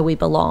rooms where we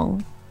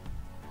belong,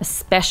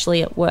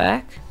 especially at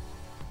work,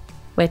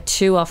 where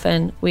too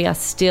often we are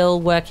still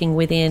working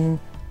within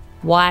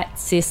white,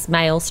 cis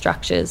male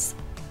structures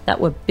that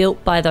were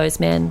built by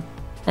those men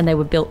and they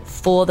were built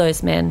for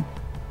those men,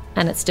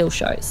 and it still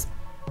shows.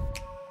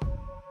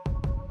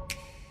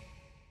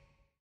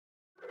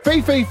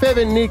 Fifi, Fev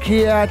and Nick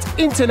here. It's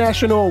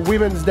International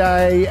Women's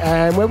Day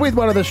and we're with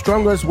one of the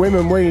strongest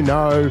women we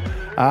know.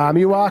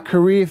 You are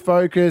career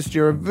focused.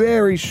 You're a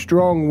very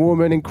strong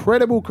woman,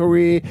 incredible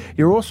career.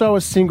 You're also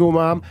a single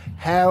mum.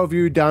 How have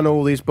you done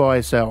all this by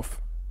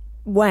yourself?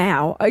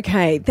 Wow.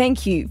 Okay.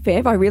 Thank you,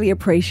 Fev. I really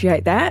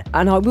appreciate that.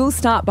 And I will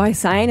start by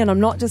saying, and I'm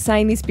not just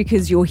saying this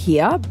because you're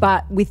here,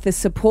 but with the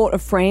support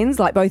of friends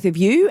like both of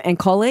you and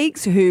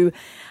colleagues who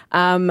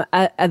are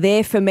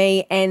there for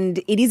me. And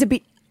it is a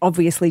bit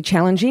obviously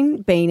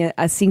challenging being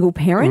a single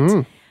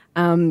parent,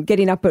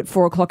 getting up at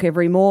 4 o'clock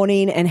every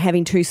morning and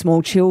having 2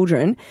 small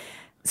children.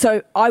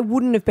 So I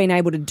wouldn't have been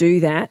able to do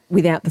that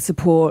without the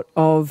support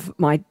of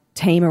my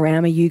team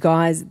around me, you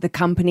guys, the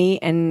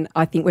company. And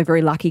I think we're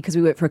very lucky because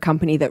we work for a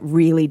company that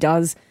really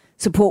does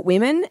support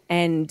women.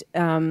 And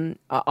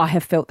I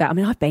have felt that. I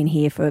mean, I've been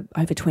here for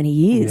over 20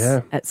 years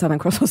at Southern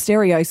Cross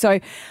Austereo. So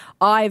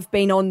I've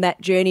been on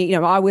that journey. You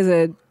know, I was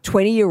a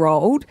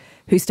 20-year-old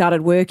who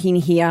started working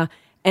here,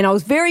 and I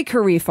was very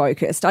career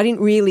focused. I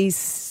didn't really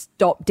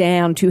stop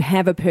down to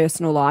have a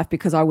personal life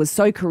because I was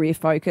so career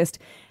focused.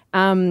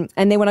 And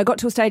then when I got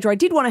to a stage where I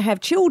did want to have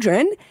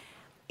children,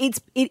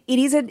 it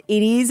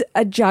is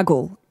a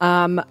juggle.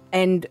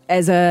 And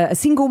as a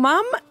single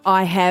mum,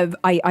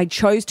 I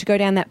chose to go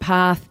down that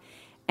path,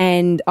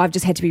 and I've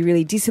just had to be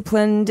really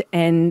disciplined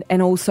and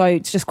also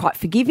it's just quite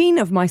forgiving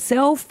of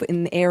myself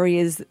in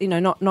areas, you know,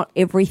 not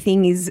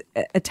everything is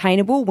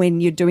attainable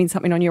when you're doing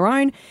something on your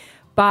own,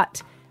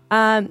 but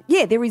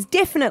there is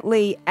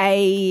definitely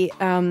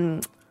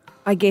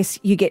I guess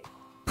you get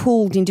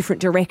pulled in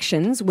different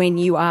directions when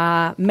you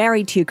are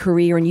married to your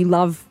career and you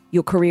love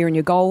your career and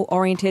you're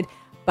goal-oriented,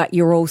 but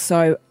you're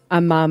also a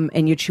mum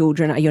and your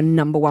children are your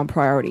number one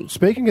priority.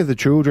 Speaking of the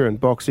children,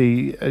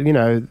 Boxy, you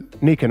know,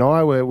 Nick and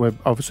I, we're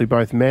obviously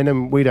both men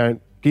and we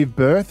don't give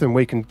birth and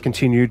we can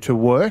continue to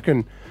work.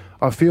 And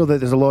I feel that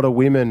there's a lot of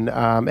women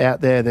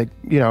out there that,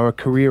 are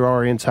career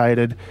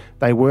orientated.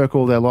 They work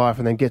all their life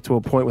and then get to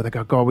a point where they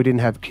go, God, we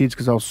didn't have kids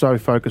because I was so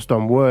focused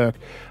on work.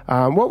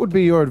 What would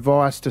be your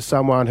advice to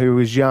someone who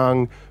is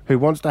young, who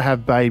wants to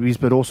have babies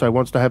but also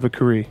wants to have a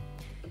career?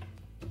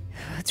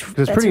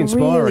 That's pretty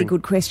inspiring. A really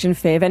good question,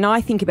 Fev. And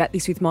I think about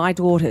this with my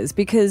daughters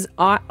because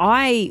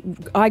I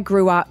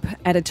grew up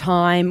at a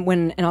time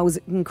and I was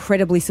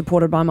incredibly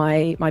supported by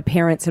my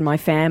parents and my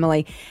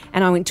family,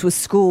 and I went to a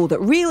school that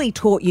really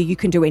taught you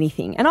can do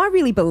anything. And I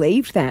really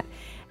believed that.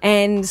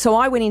 And so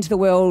I went into the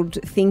world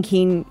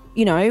thinking,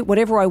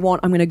 whatever I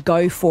want, I'm going to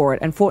go for it.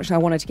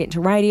 Unfortunately, I wanted to get into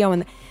radio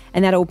and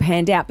that all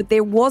panned out. But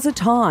there was a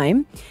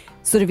time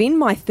sort of in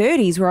my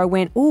 30s where I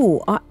went,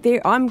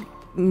 I'm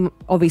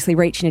obviously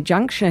reaching a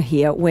juncture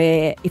here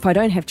where if I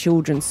don't have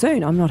children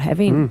soon, I'm not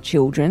having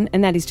children.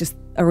 And that is just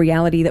a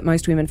reality that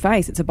most women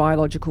face. It's a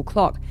biological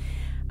clock.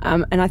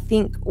 And I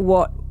think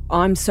what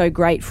I'm so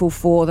grateful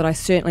for that I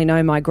certainly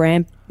know my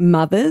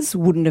grandmothers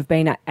wouldn't have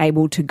been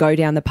able to go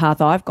down the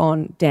path I've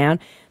gone down,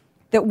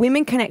 that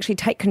women can actually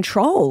take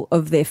control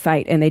of their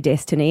fate and their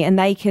destiny, and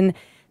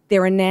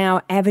there are now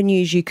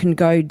avenues you can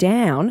go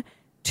down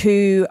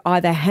to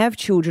either have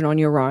children on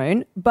your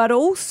own, but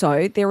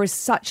also there is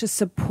such a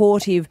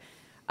supportive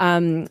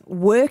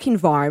work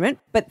environment,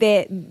 but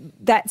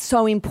that's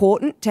so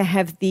important to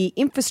have the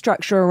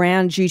infrastructure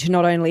around you to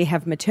not only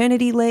have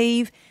maternity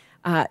leave,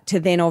 to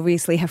then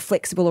obviously have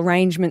flexible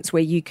arrangements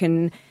where you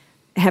can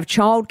have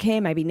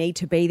childcare, maybe need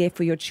to be there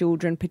for your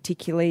children,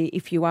 particularly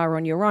if you are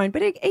on your own,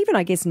 but even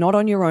I guess not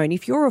on your own.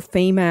 If you're a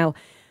female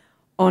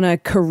on a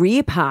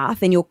career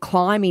path and you're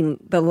climbing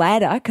the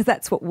ladder, because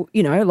that's what,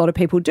 a lot of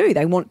people do.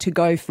 They want to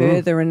go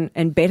further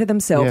and better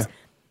themselves. Yeah.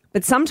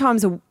 But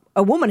sometimes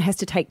a woman has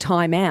to take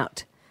time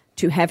out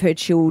to have her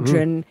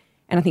children.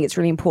 And I think it's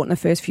really important the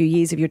first few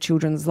years of your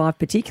children's life,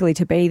 particularly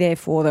to be there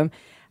for them.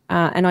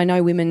 And I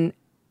know women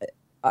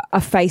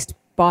are faced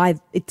by,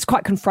 it's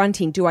quite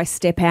confronting. Do I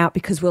step out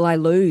because will I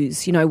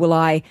lose? Will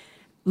I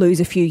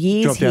lose a few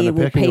years here?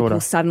 Will people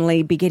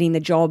suddenly be getting the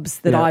jobs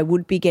that I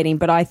would be getting?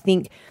 But I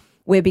think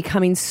we're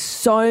becoming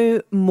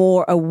so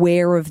more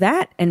aware of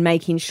that and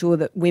making sure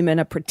that women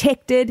are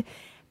protected.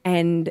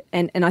 And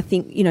I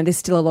think, there's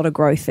still a lot of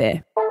growth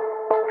there.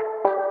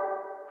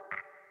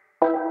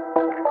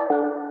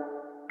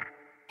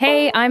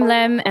 Hey, I'm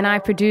Lem and I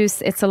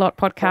produce It's a Lot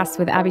podcast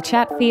with Abby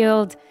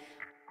Chatfield.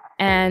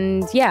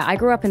 And I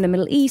grew up in the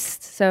Middle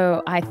East,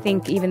 so I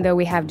think even though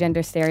we have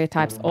gender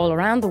stereotypes all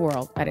around the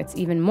world, but it's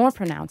even more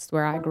pronounced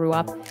where I grew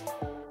up.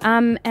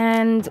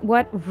 And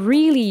what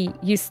really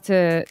used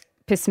to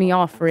piss me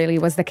off really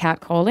was the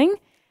catcalling.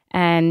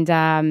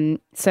 And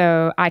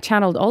so I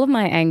channeled all of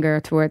my anger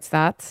towards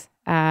that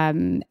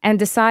and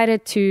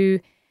decided to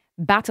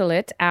battle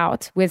it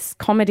out with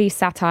comedy,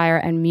 satire,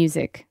 and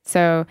music.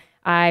 So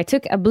I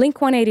took a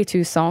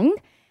Blink-182 song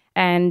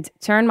and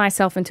turned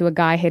myself into a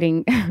guy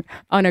hitting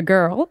on a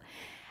girl.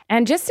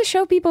 And just to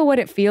show people what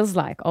it feels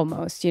like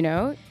almost,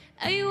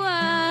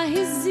 أيوة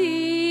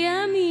هزي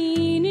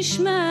يمين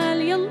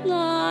شمال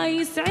يلا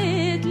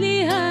يسعد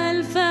لي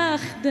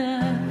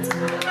هالفخدة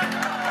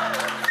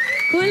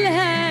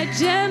كلها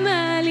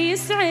جمال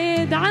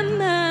يسعد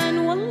عمان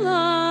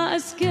والله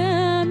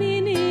أزكى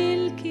من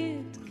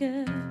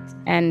الكتكات.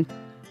 And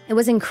it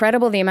was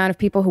incredible the amount of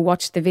people who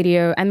watched the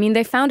video. I mean,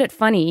 they found it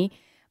funny,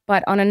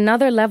 but on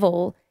another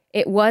level,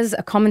 it was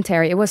a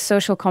commentary. It was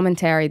social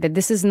commentary that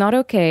this is not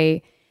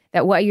okay,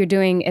 that what you're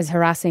doing is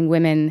harassing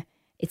women.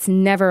 It's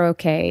never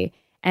okay.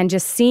 And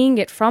just seeing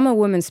it from a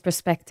woman's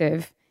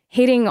perspective,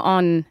 hitting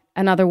on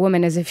another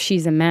woman as if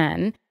she's a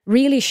man,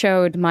 really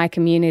showed my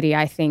community,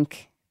 I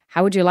think,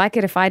 how would you like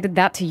it if I did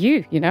that to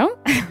you,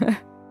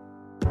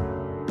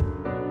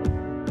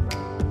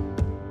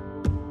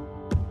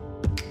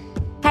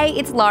 Hey,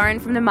 it's Lauren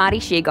from the Marty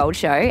Sheargold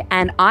Show,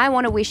 and I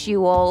want to wish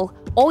you all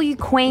you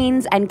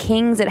queens and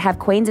kings that have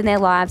queens in their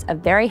lives, a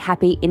very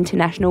happy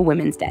International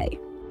Women's Day.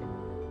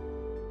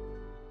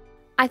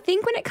 I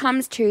think when it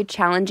comes to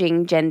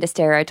challenging gender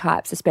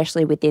stereotypes,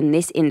 especially within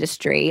this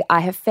industry, I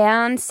have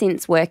found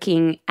since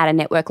working at a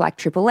network like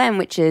Triple M,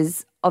 which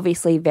is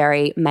obviously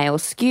very male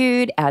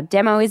skewed, our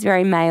demo is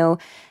very male,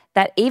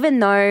 that even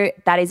though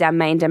that is our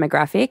main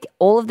demographic,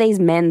 all of these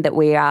men that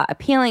we are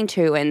appealing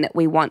to and that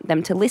we want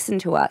them to listen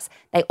to us,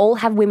 they all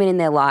have women in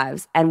their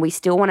lives, and we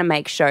still want to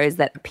make shows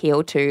that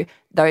appeal to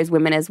those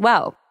women as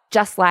well.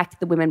 Just like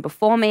the women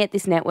before me at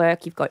this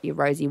network, you've got your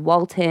Rosie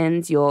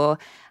Waltons, your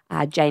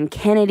Jane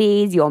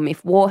Kennedys, your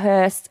Miff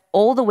Warhurst,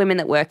 all the women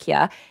that work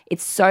here.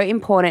 It's so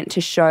important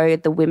to show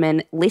the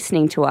women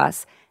listening to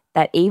us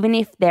that even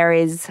if there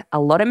is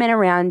a lot of men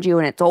around you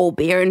and it's all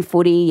beer and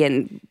footy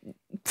and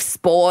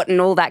sport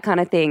and all that kind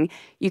of thing,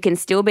 you can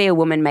still be a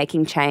woman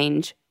making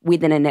change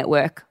within a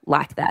network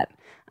like that.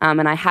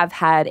 And I have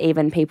had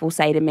even people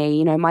say to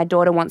me, my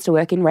daughter wants to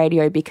work in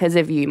radio because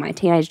of you, my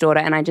teenage daughter.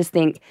 And I just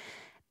think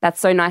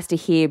that's so nice to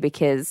hear,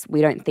 because we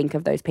don't think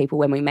of those people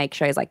when we make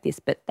shows like this,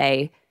 but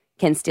they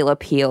can still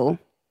appeal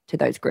to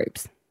those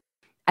groups.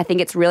 I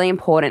think it's really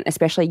important,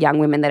 especially young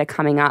women that are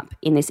coming up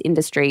in this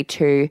industry,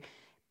 to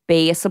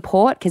be a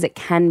support, because it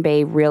can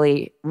be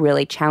really,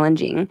 really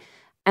challenging,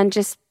 and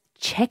just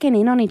checking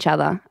in on each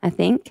other, I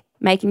think,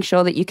 making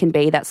sure that you can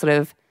be that sort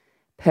of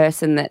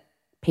person that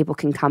people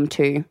can come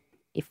to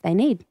if they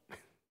need.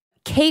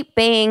 Keep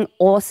being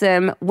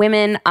awesome.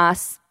 Women are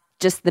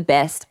just the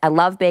best. I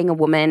love being a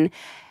woman.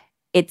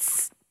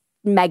 It's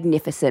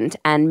magnificent,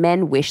 and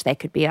men wish they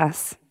could be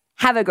us.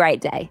 Have a great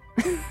day.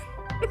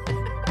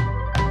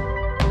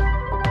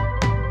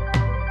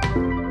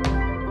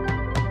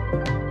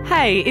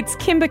 Hey, it's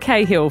Kimber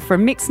Cahill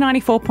from Mix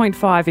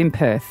 94.5 in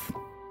Perth.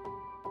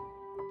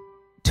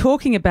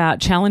 Talking about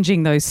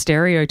challenging those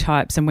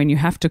stereotypes and when you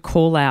have to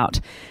call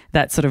out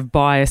that sort of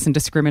bias and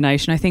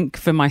discrimination, I think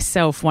for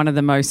myself, one of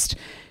the most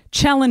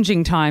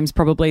challenging times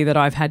probably that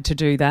I've had to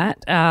do that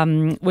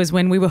was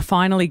when we were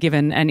finally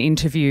given an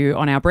interview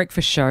on our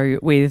breakfast show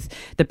with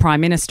the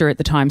Prime Minister at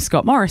the time,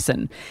 Scott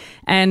Morrison.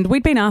 And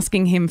we'd been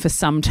asking him for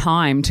some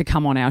time to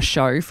come on our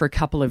show for a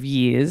couple of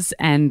years,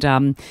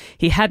 and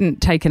he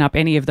hadn't taken up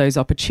any of those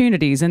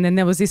opportunities. And then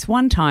there was this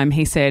one time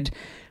he said,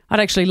 I'd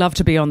actually love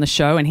to be on the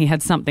show, and he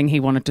had something he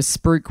wanted to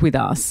spruik with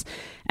us.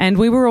 And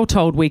we were all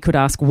told we could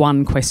ask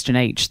one question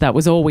each. That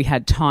was all we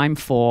had time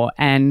for.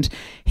 And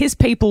his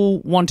people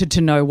wanted to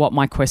know what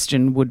my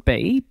question would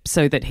be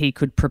so that he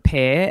could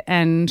prepare.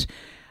 And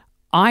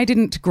I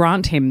didn't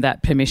grant him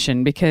that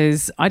permission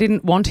because I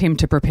didn't want him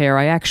to prepare.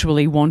 I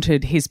actually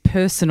wanted his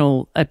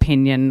personal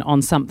opinion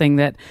on something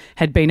that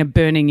had been a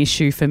burning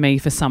issue for me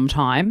for some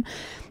time.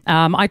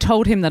 I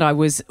told him that I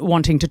was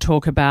wanting to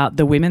talk about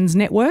the Women's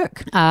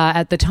Network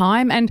at the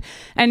time,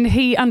 and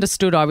he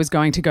understood I was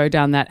going to go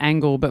down that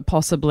angle, but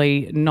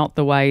possibly not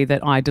the way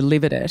that I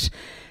delivered it.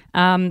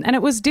 And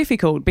it was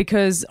difficult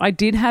because I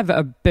did have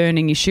a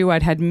burning issue.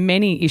 I'd had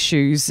many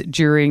issues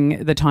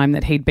during the time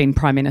that he'd been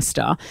Prime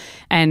Minister,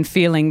 and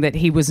feeling that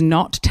he was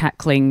not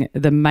tackling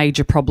the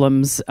major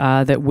problems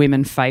that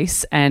women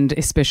face, and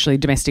especially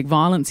domestic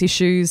violence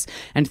issues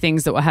and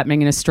things that were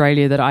happening in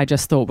Australia that I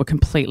just thought were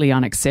completely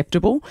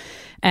unacceptable.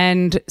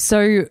 And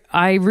so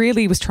I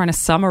really was trying to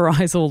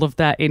summarise all of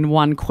that in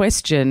one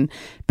question,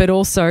 but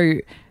also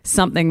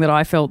something that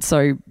I felt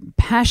so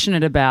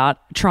passionate about,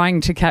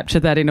 trying to capture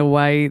that in a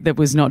way that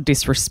was not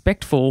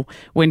disrespectful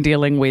when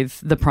dealing with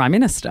the Prime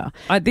Minister.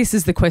 This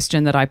is the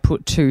question that I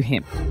put to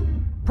him.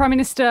 Prime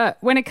Minister,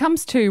 when it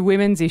comes to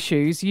women's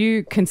issues,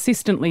 you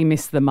consistently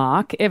miss the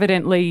mark.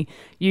 Evidently,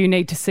 you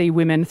need to see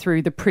women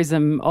through the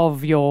prism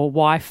of your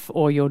wife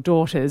or your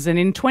daughters. And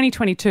in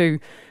 2022,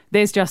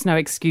 there's just no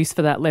excuse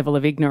for that level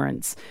of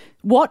ignorance.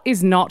 What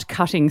is not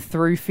cutting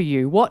through for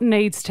you? What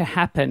needs to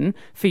happen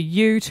for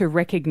you to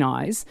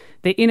recognise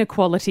the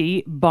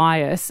inequality,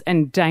 bias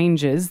and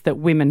dangers that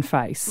women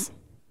face?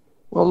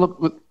 Well,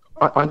 look,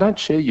 I don't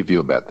share your view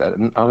about that,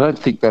 and I don't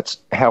think that's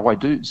how I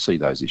do see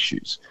those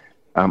issues.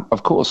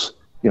 Of course,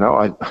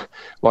 I,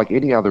 like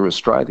any other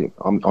Australian,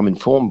 I'm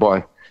informed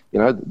by,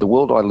 the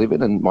world I live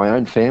in and my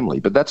own family.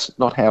 But that's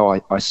not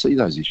how I see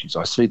those issues.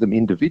 I see them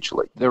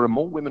individually. There are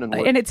more women in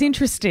work. And it's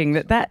interesting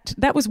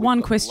that was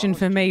one question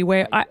for me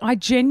where I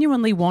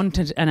genuinely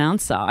wanted an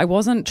answer. I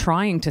wasn't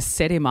trying to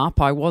set him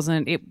up.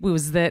 It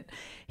was that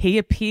he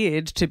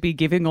appeared to be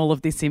giving all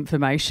of this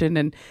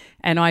information,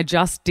 and I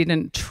just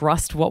didn't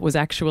trust what was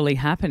actually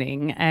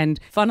happening.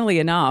 And funnily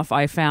enough,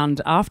 I found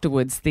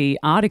afterwards the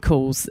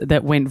articles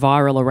that went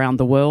viral around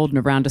the world and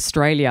around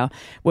Australia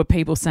were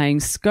people saying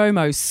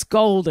ScoMo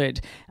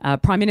scolded,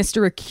 Prime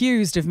Minister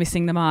accused of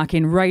missing the mark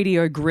in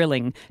radio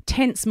grilling,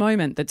 tense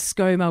moment that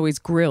ScoMo is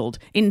grilled,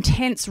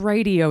 intense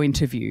radio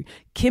interview,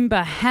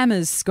 Kimber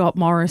hammers Scott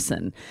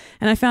Morrison.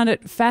 And I found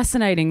it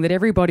fascinating that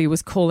everybody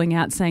was calling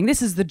out saying,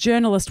 this is the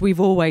journalist we've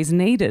always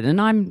needed. And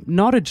I'm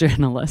not a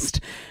journalist.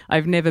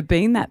 I've never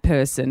been that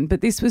person. But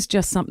this was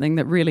just something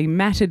that really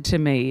mattered to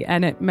me.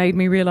 And it made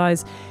me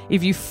realise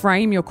if you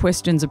frame your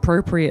questions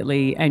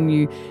appropriately and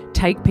you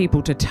take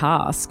people to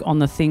task on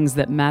the things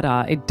that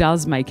matter, it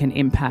does make an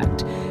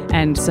impact.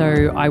 And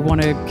so I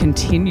want to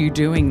continue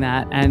doing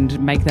that and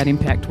make that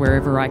impact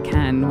wherever I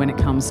can when it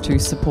comes to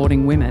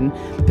supporting women,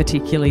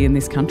 particularly in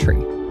this country.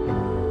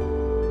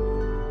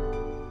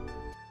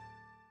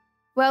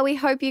 Well, we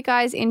hope you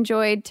guys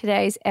enjoyed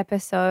today's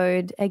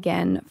episode.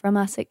 Again, from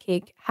us at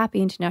Kick,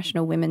 happy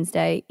International Women's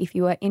Day. If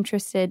you are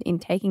interested in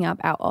taking up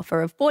our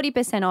offer of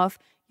 40% off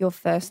your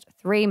first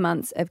 3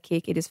 months of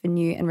Kick, it is for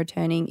new and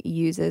returning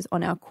users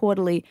on our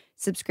quarterly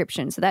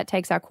subscription. So that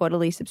takes our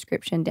quarterly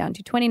subscription down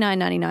to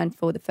 $29.99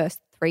 for the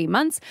first 3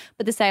 months,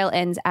 but the sale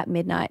ends at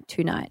midnight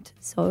tonight.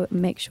 So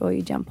make sure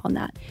you jump on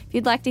that. If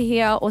you'd like to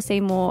hear or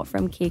see more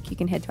from Kick, you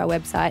can head to our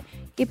website,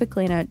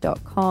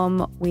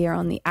 keepitcleaner.com. We are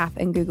on the app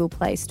and Google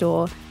Play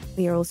Store.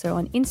 We are also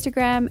on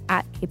Instagram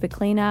at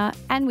keepitcleaner,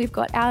 and we've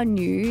got our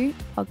new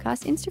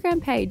podcast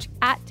Instagram page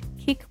at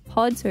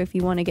KickPod. So if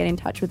you want to get in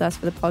touch with us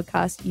for the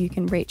podcast, you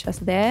can reach us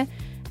there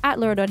at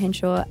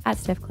Laura.Henshaw, at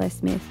Steph Claire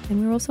Smith,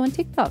 and we're also on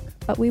TikTok.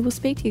 But we will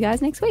speak to you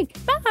guys next week.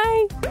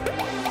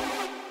 Bye.